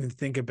didn't even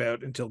think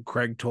about until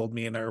Craig told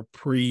me in our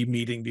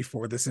pre-meeting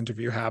before this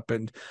interview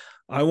happened.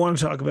 I want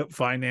to talk about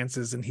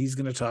finances, and he's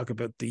going to talk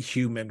about the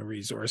human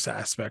resource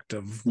aspect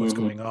of what's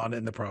going on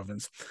in the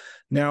province.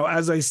 Now,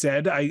 as I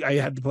said, I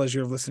had the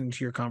pleasure of listening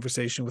to your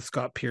conversation with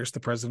Scott Pierce, the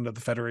president of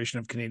the Federation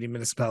of Canadian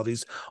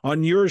Municipalities,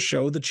 on your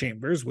show, The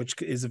Chambers,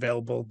 which is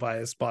available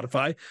via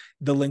Spotify.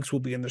 The links will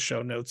be in the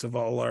show notes of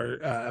all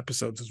our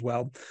episodes as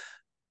well.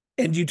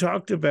 And you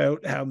talked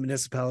about how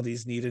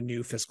municipalities need a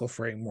new fiscal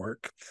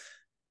framework.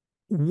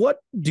 What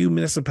do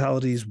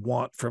municipalities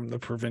want from the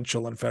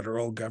provincial and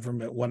federal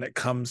government when it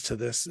comes to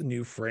this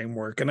new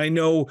framework? And I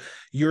know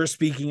you're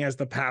speaking as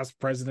the past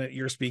president,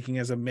 you're speaking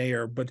as a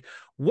mayor, but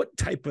what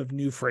type of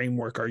new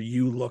framework are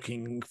you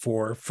looking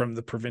for from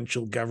the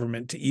provincial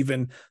government to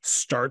even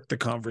start the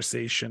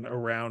conversation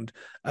around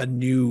a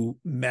new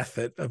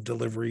method of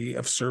delivery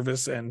of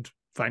service and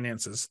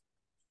finances?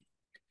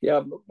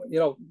 Yeah,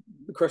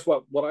 Chris,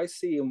 what I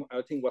see, and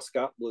I think what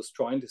Scott was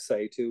trying to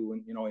say too,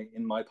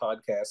 in my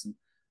podcast,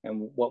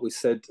 and what we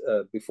said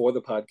before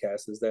the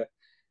podcast, is that,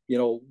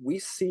 we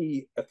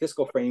see a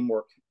fiscal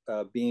framework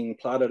being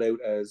plotted out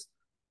as,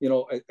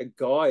 a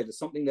guide,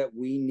 something that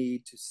we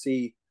need to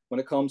see when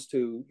it comes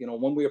to,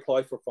 when we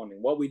apply for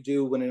funding, what we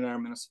do when in our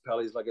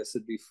municipalities, like I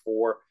said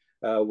before,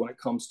 when it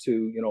comes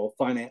to,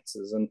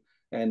 finances and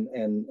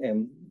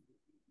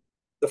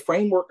the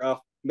framework of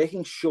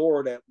making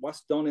sure that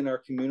what's done in our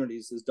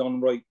communities is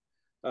done right.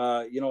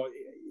 I know,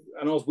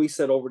 as we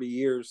said over the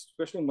years,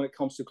 especially when it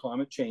comes to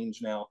climate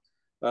change now,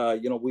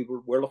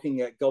 we're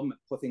looking at government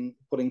putting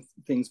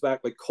things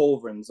back, like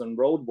culverts and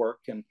road work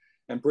and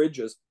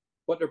bridges,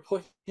 but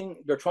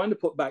they're trying to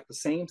put back the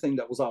same thing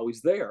that was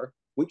always there,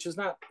 which is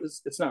not,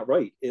 it's not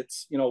right.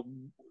 It's,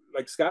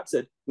 like Scott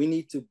said, we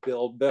need to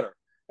build better,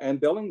 and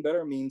building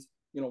better means,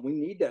 we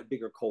need that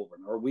bigger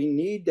culvert, or we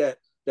need that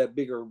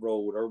bigger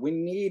road, or we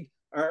need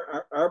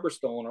our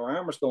arborstone or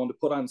armor stone to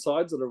put on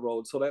sides of the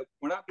road, so that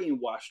we're not being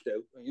washed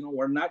out.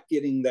 We're not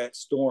getting that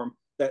storm,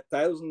 that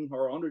 1,000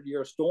 or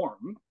 100-year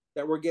storm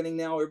that we're getting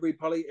now every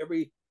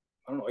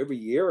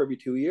year, every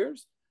 2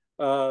 years.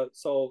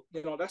 So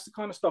that's the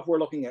kind of stuff we're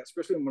looking at,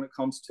 especially when it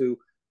comes to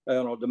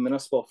the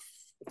municipal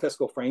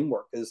fiscal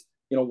framework. Is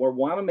we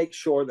want to make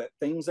sure that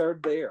things are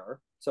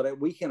there so that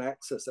we can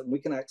access it, and we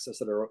can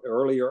access it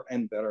earlier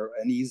and better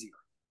and easier.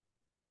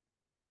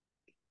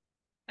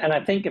 And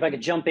I think if I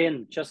could jump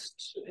in,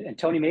 and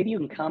Tony, maybe you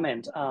can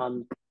comment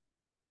on,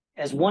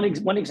 as one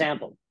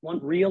example, one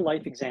real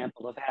life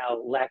example of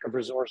how lack of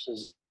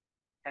resources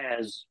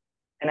has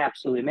an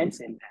absolute immense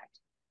impact.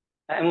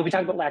 And when we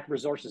talk about lack of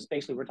resources,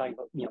 basically we're talking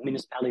about,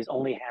 municipalities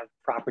only have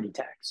property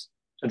tax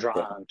to draw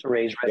on to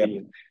raise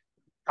revenue.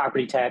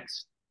 Property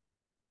tax,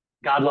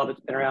 God love it's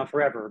been around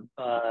forever,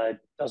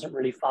 doesn't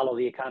really follow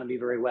the economy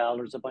very well.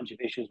 There's a bunch of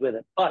issues with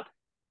it. But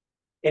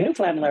in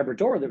Newfoundland and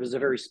Labrador, there was a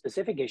very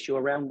specific issue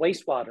around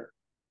wastewater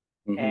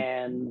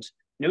and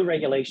new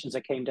regulations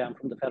that came down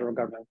from the federal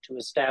government to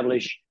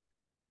establish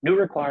new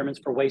requirements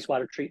for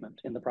wastewater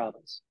treatment in the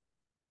province.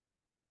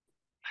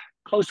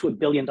 Close to $1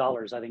 billion,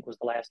 I think, was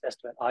the last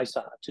estimate I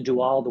saw, to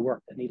do all the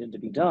work that needed to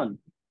be done.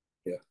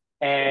 Yeah.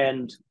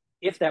 And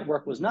if that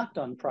work was not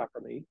done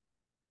properly,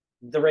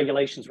 the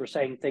regulations were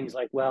saying things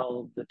like,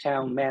 well, the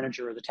town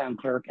manager or the town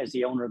clerk, as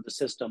the owner of the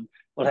system,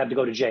 will have to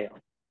go to jail.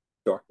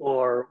 Sure.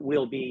 Or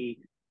will be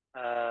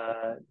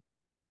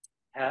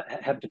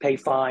have to pay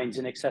fines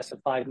in excess of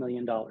 $5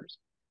 million.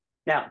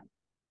 Now,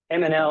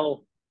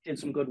 MNL did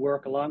some good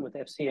work along with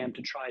FCM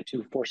to try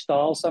to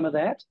forestall some of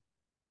that,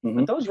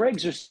 but those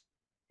regs are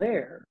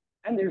there,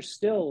 and there's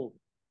still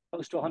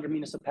close to 100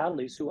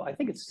 municipalities who, I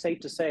think it's safe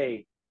to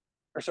say,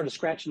 are sort of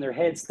scratching their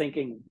heads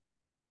thinking,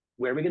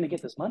 where are we going to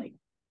get this money?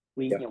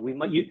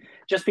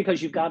 Just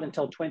because you've got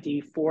until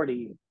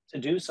 2040 to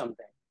do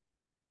something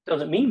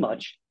doesn't mean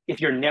much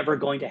if you're never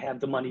going to have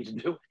the money to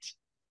do it.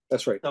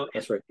 That's right. So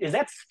that's right. Is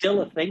that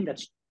still a thing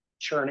that's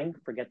churning?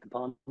 Forgive the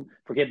pun.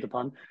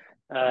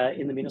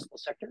 In the municipal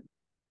sector.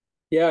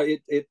 Yeah,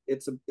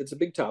 it's a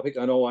big topic.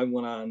 I know I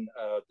went on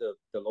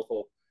the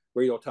local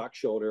radio talk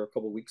show there a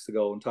couple of weeks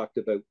ago and talked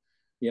about,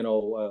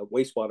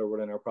 wastewater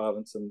within our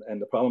province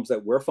and the problems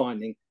that we're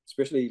finding,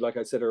 especially like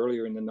I said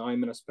earlier, in the 9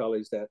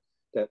 municipalities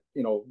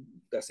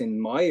that's in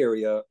my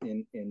area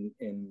in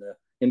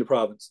the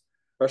province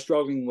are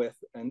struggling with,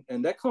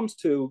 and that comes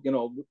to,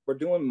 we're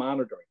doing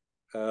monitoring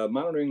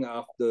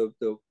of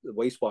the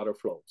wastewater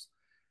flows,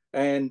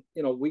 and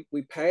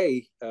we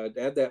pay to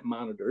have that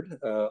monitored,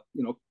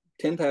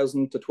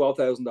 $10,000 to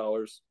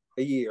 $12,000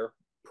 a year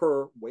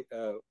per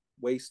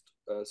waste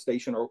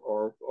station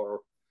or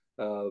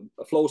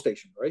a flow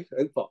station, right?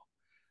 Outfall.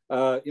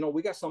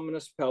 We got some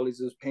municipalities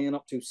is paying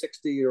up to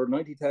 $60,000 or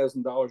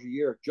 $90,000 a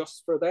year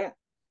just for that,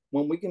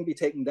 when we can be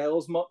taking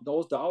those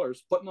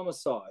dollars, putting them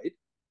aside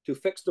to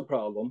fix the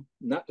problem,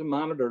 not to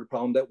monitor the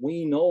problem that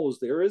we knows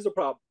there is a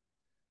problem.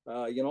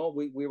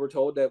 We were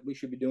told that we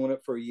should be doing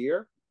it for a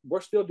year.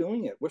 We're still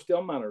doing it. We're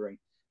still monitoring.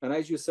 And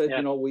as you said,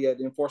 we had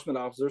enforcement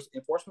officers.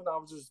 Enforcement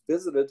officers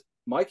visited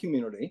my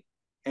community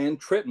and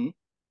Triton,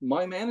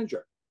 my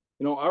manager.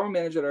 Our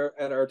manager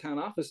at our town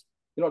office.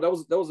 That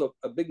was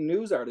a big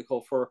news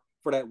article for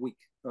that week.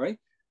 All right.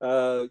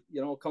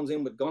 Comes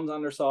in with guns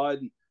on their side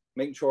and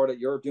making sure that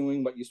you're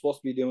doing what you're supposed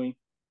to be doing.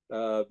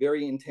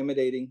 Very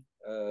intimidating.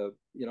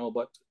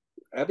 But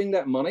having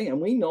that money, and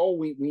we know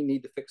we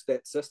need to fix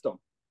that system.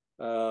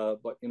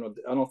 But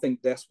I don't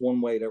think that's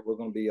one way that we're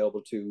going to be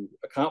able to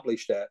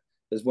accomplish that,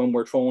 is when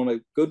we're throwing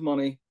out good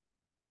money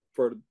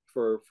for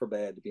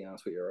bad, to be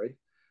honest with you, right?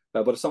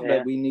 But it's something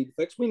that we need to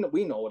fix. We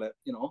know that,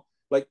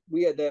 like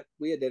we had that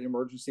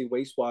emergency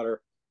wastewater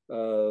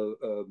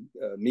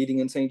meeting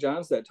in St.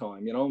 John's that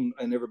time,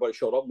 and everybody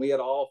showed up. And we had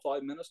all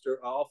five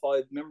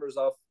members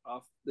of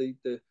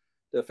the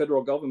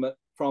federal government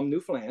from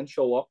Newfoundland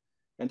show up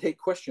and take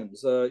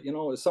questions.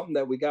 It's something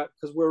that we got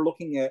because we're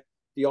looking at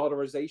the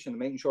authorization and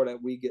making sure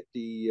that we get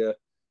the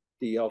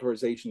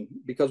authorization,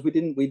 because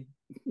we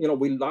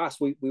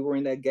lost. We were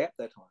in that gap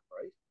that time,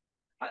 right?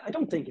 I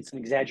don't think it's an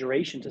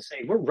exaggeration to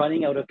say we're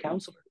running out of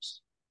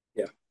counselors.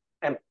 Yeah.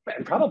 And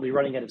probably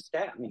running out of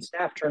staff. I mean,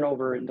 staff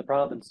turnover in the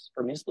province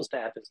for municipal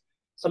staff is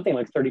something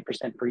like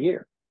 30% per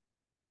year.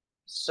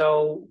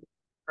 So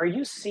are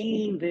you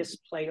seeing this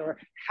play, or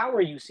how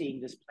are you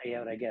seeing this play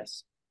out, I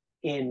guess,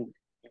 in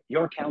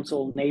your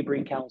council,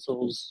 neighboring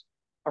councils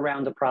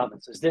around the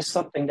province? Is this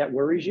something that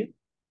worries you?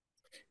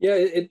 Yeah,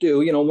 it do.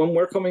 When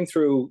we're coming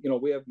through,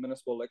 we have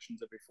municipal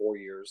elections every 4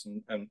 years.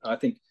 And I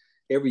think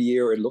every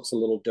year it looks a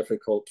little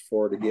difficult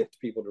to get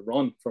people to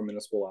run for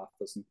municipal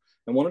office.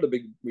 And one of the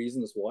big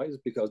reasons why is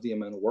because the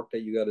amount of work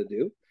that you got to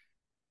do.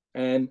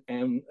 And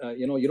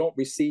you don't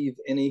receive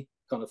any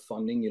kind of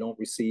funding. You don't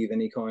receive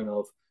any kind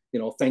of,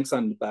 thanks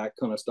on the back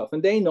kind of stuff.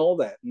 And they know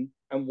that.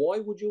 And why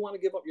would you want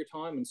to give up your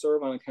time and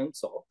serve on a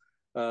council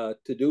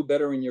to do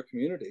better in your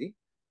community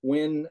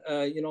when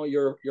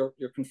you're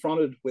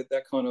confronted with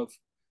that kind of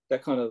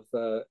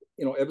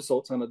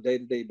episodes on a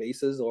day-to-day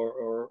basis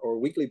or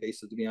weekly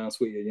basis, to be honest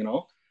with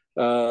you.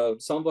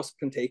 Some of us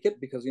can take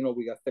it because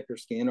we got thicker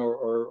skin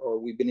or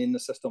we've been in the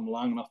system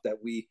long enough that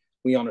we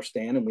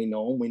understand and we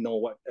know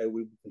what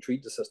we can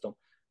treat the system.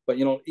 But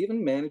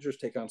even managers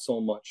take on so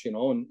much,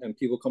 and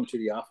people come to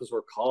the office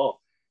or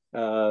call.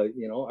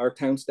 Our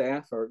town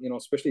staff, or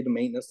especially the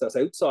maintenance that's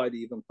outside,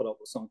 even put up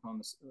with some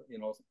kind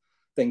of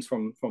things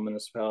from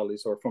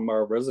municipalities or from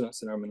our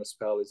residents in our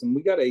municipalities. And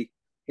we got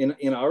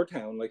in our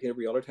town, like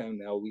every other town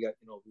now, we got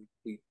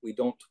we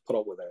don't put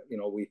up with that.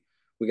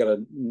 We got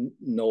a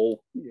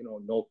no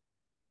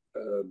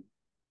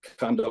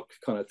conduct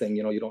kind of thing.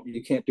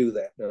 You can't do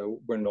that.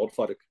 We're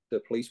notified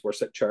the police. We're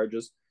set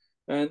charges,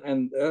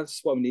 and that's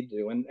what we need to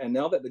do. And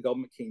now that the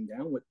government came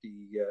down with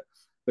the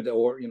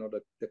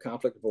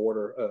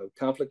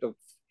conflict of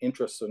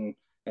interest and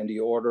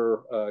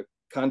the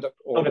conduct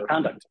order. Code of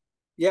conduct.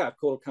 Yeah,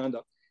 code of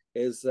conduct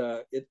is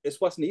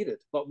it's what's needed.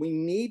 But we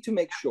need to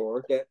make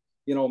sure that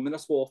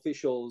municipal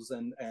officials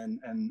and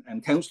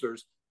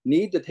councillors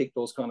need to take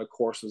those kind of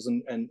courses,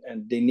 and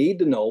they need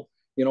to know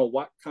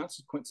what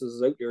consequences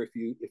is out there if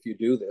you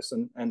do this,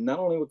 and not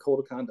only with code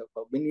of conduct,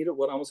 but we need it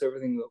with almost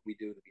everything that we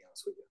do, to be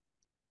honest with you.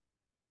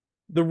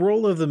 The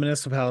role of the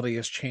municipality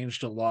has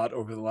changed a lot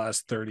over the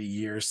last 30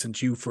 years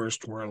since you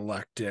first were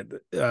elected.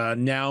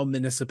 Now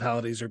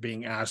municipalities are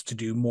being asked to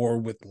do more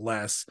with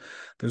less.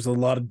 There's a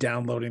lot of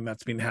downloading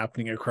that's been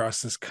happening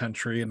across this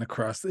country and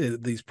across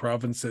these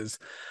provinces.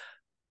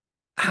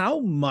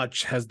 How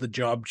much has the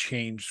job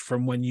changed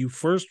from when you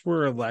first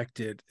were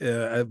elected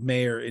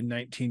mayor in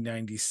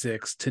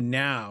 1996 to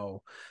now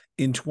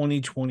in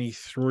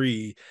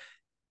 2023?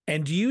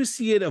 And do you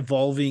see it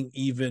evolving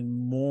even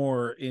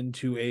more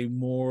into a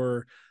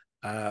more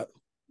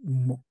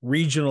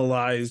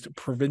regionalized,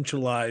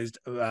 provincialized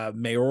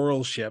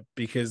mayoralship,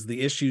 because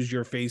the issues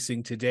you're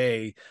facing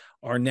today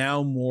are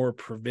now more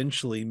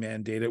provincially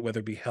mandated,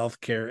 whether it be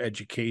healthcare,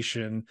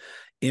 education,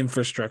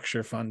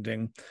 infrastructure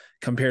funding,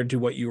 compared to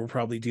what you were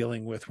probably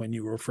dealing with when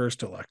you were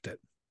first elected?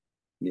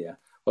 Yeah.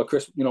 Well,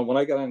 Chris, when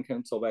I got on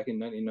council back in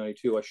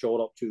 1992, I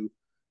showed up to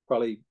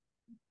probably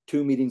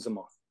 2 meetings a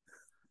month.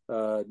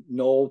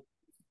 No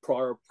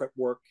prior prep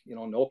work,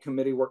 no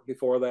committee work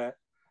before that.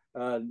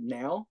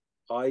 Now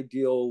I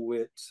deal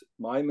with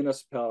my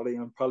municipality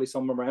and probably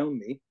some around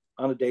me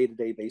on a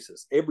day-to-day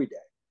basis, every day.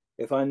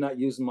 If I'm not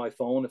using my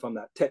phone, if I'm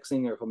not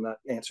texting, or if I'm not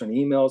answering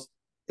emails,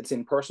 it's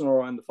in person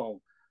or on the phone.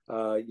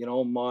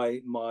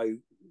 My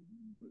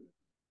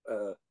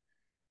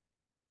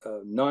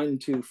 9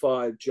 to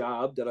 5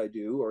 job that I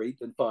do, or 8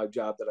 to 5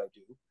 job that I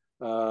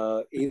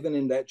do, even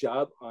in that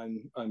job,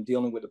 I'm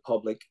dealing with the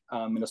public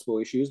municipal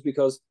issues,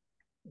 because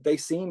they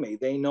see me,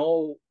 they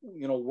know,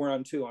 where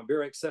I'm to. I'm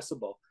very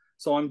accessible,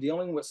 so I'm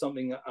dealing with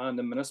something on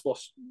the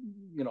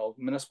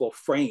municipal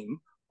frame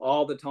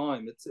all the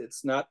time.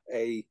 It's not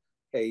a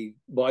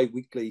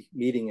bi-weekly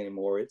meeting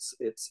anymore.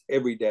 It's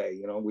every day.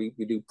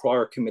 We do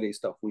prior committee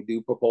stuff, we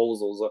do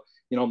proposals.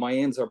 My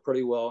ends are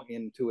pretty well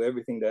into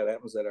everything that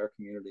happens at our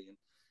community. And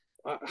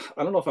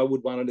I don't know if I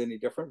would want it any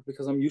different,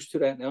 because I'm used to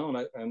that now,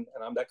 and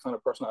I'm that kind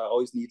of person. I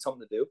always need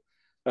something to do.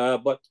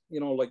 But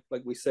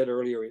like we said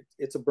earlier,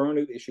 it's a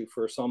burnout issue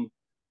for some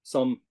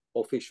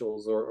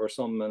officials, or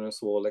some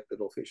municipal elected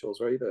officials,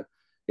 right?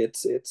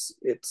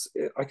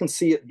 I can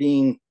see it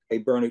being a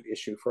burnout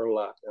issue for a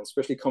lot, and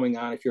especially coming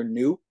on, if you're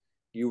new,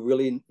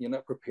 you're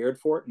not prepared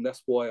for it. And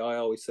that's why I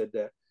always said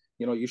that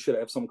you should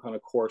have some kind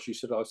of course, you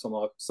should have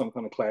some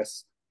kind of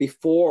class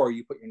before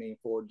you put your name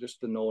forward, just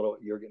to know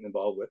what you're getting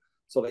involved with,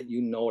 so that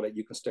you know that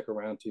you can stick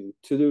around to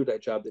do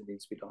that job that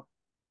needs to be done.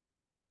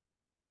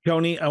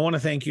 Tony, I want to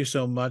thank you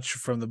so much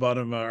from the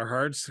bottom of our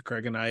hearts.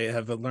 Craig and I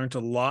have learned a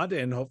lot,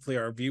 and hopefully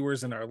our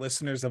viewers and our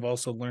listeners have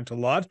also learned a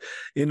lot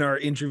in our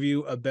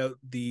interview about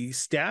the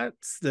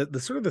stats, the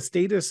sort of the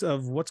status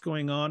of what's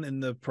going on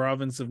in the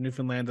province of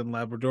Newfoundland and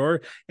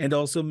Labrador, and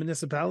also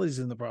municipalities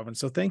in the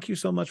province. So thank you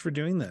so much for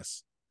doing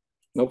this.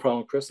 No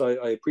problem, Chris.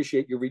 I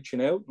appreciate you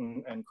reaching out,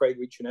 and Craig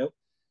reaching out.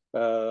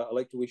 I'd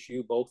like to wish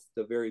you both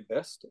the very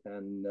best,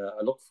 and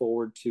I look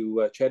forward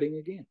to chatting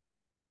again.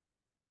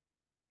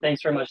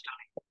 Thanks very much,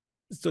 Tony.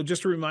 So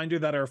just a reminder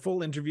that our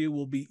full interview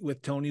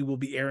with Tony will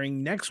be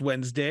airing next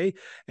Wednesday,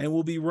 and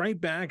we'll be right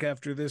back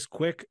after this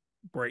quick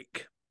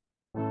break.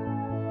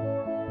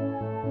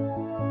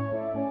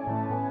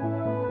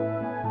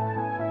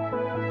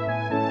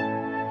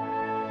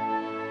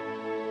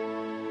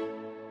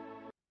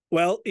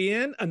 Well,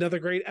 Ian, another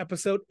great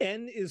episode.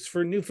 N is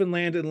for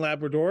Newfoundland and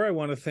Labrador. I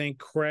want to thank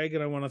Craig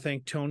and I want to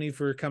thank Tony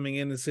for coming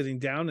in and sitting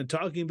down and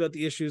talking about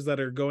the issues that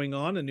are going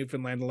on in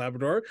Newfoundland and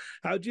Labrador.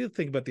 How did you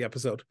think about the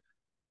episode?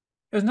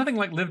 There's nothing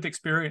like lived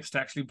experience to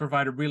actually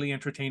provide a really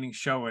entertaining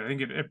show. I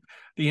think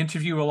the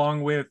interview,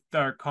 along with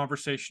our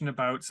conversation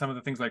about some of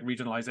the things like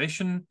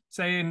regionalization,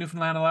 say in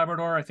Newfoundland and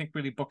Labrador, I think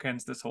really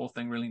bookends this whole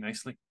thing really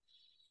nicely.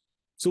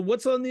 So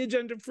what's on the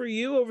agenda for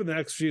you over the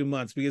next few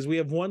months? Because we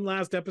have one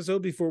last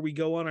episode before we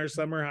go on our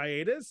summer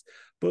hiatus.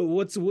 But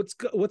what's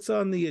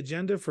on the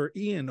agenda for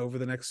Ian over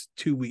the next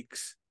 2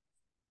 weeks?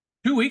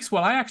 2 weeks?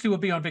 Well, I actually will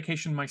be on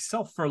vacation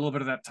myself for a little bit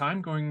of that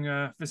time, going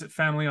visit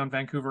family on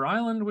Vancouver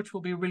Island, which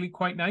will be really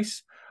quite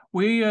nice.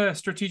 We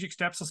Strategic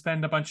Steps will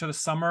spend a bunch of the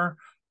summer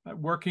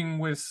working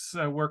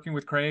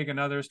with Craig and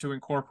others to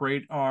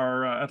incorporate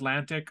our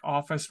Atlantic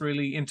office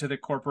really into the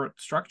corporate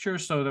structure,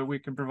 so that we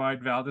can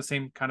provide the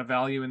same kind of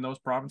value in those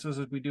provinces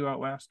as we do out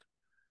west.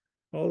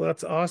 Oh,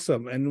 that's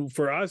awesome. And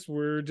for us,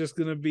 we're just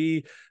going to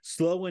be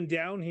slowing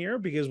down here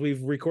because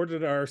we've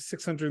recorded our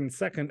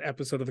 602nd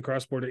episode of the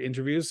Cross Border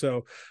Interview.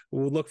 So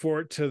we'll look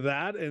forward to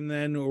that. And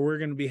then we're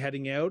going to be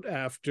heading out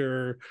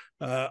after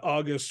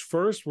August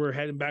 1st. We're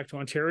heading back to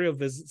Ontario,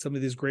 visit some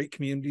of these great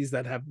communities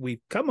that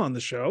we've come on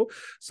the show.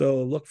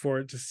 So look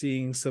forward to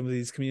seeing some of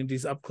these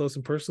communities up close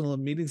and personal,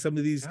 and meeting some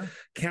of these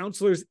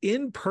counselors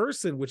in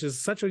person, which is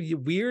such a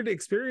weird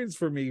experience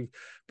for me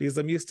because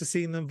I'm used to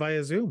seeing them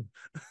via Zoom.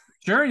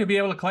 Sure, you'll be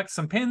able to collect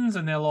some pins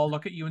and they'll all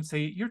look at you and say,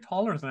 "You're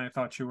taller than I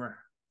thought you were."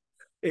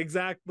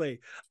 Exactly.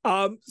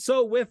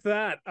 So with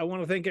that, I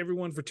want to thank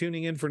everyone for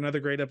tuning in for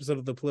another great episode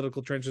of the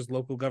Political Trenches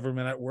Local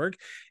Government at Work.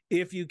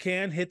 If you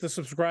can, hit the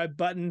subscribe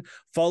button,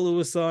 follow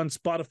us on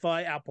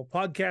Spotify, Apple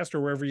Podcast,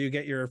 or wherever you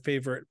get your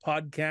favorite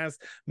podcast.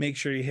 Make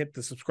sure you hit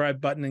the subscribe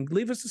button and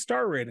leave us a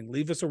star rating.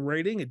 Leave us a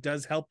rating. It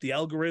does help the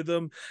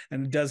algorithm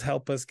and it does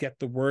help us get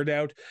the word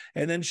out.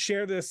 And then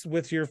share this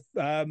with your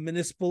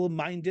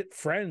municipal-minded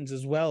friends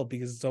as well,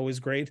 because it's always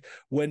great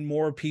when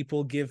more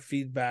people give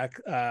feedback.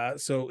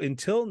 So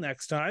until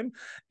next time,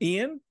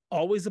 Ian,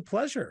 always a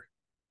pleasure.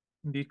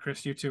 Indeed,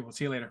 Chris, you too. We'll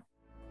see you later.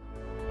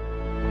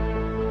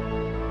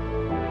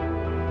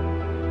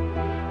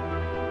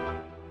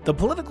 The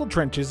Political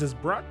Trenches is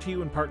brought to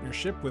you in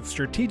partnership with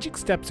Strategic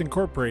Steps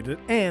Incorporated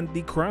and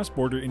the Cross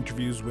Border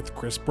Interviews with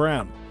Chris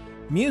Brown.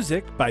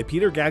 Music by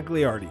Peter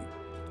Gagliardi.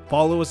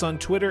 Follow us on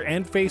Twitter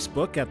and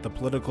Facebook at The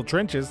Political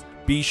Trenches.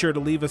 Be sure to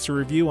leave us a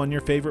review on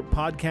your favorite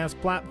podcast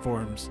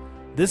platforms.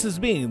 This has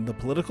been The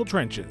Political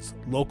Trenches,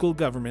 Local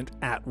Government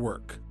at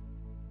Work.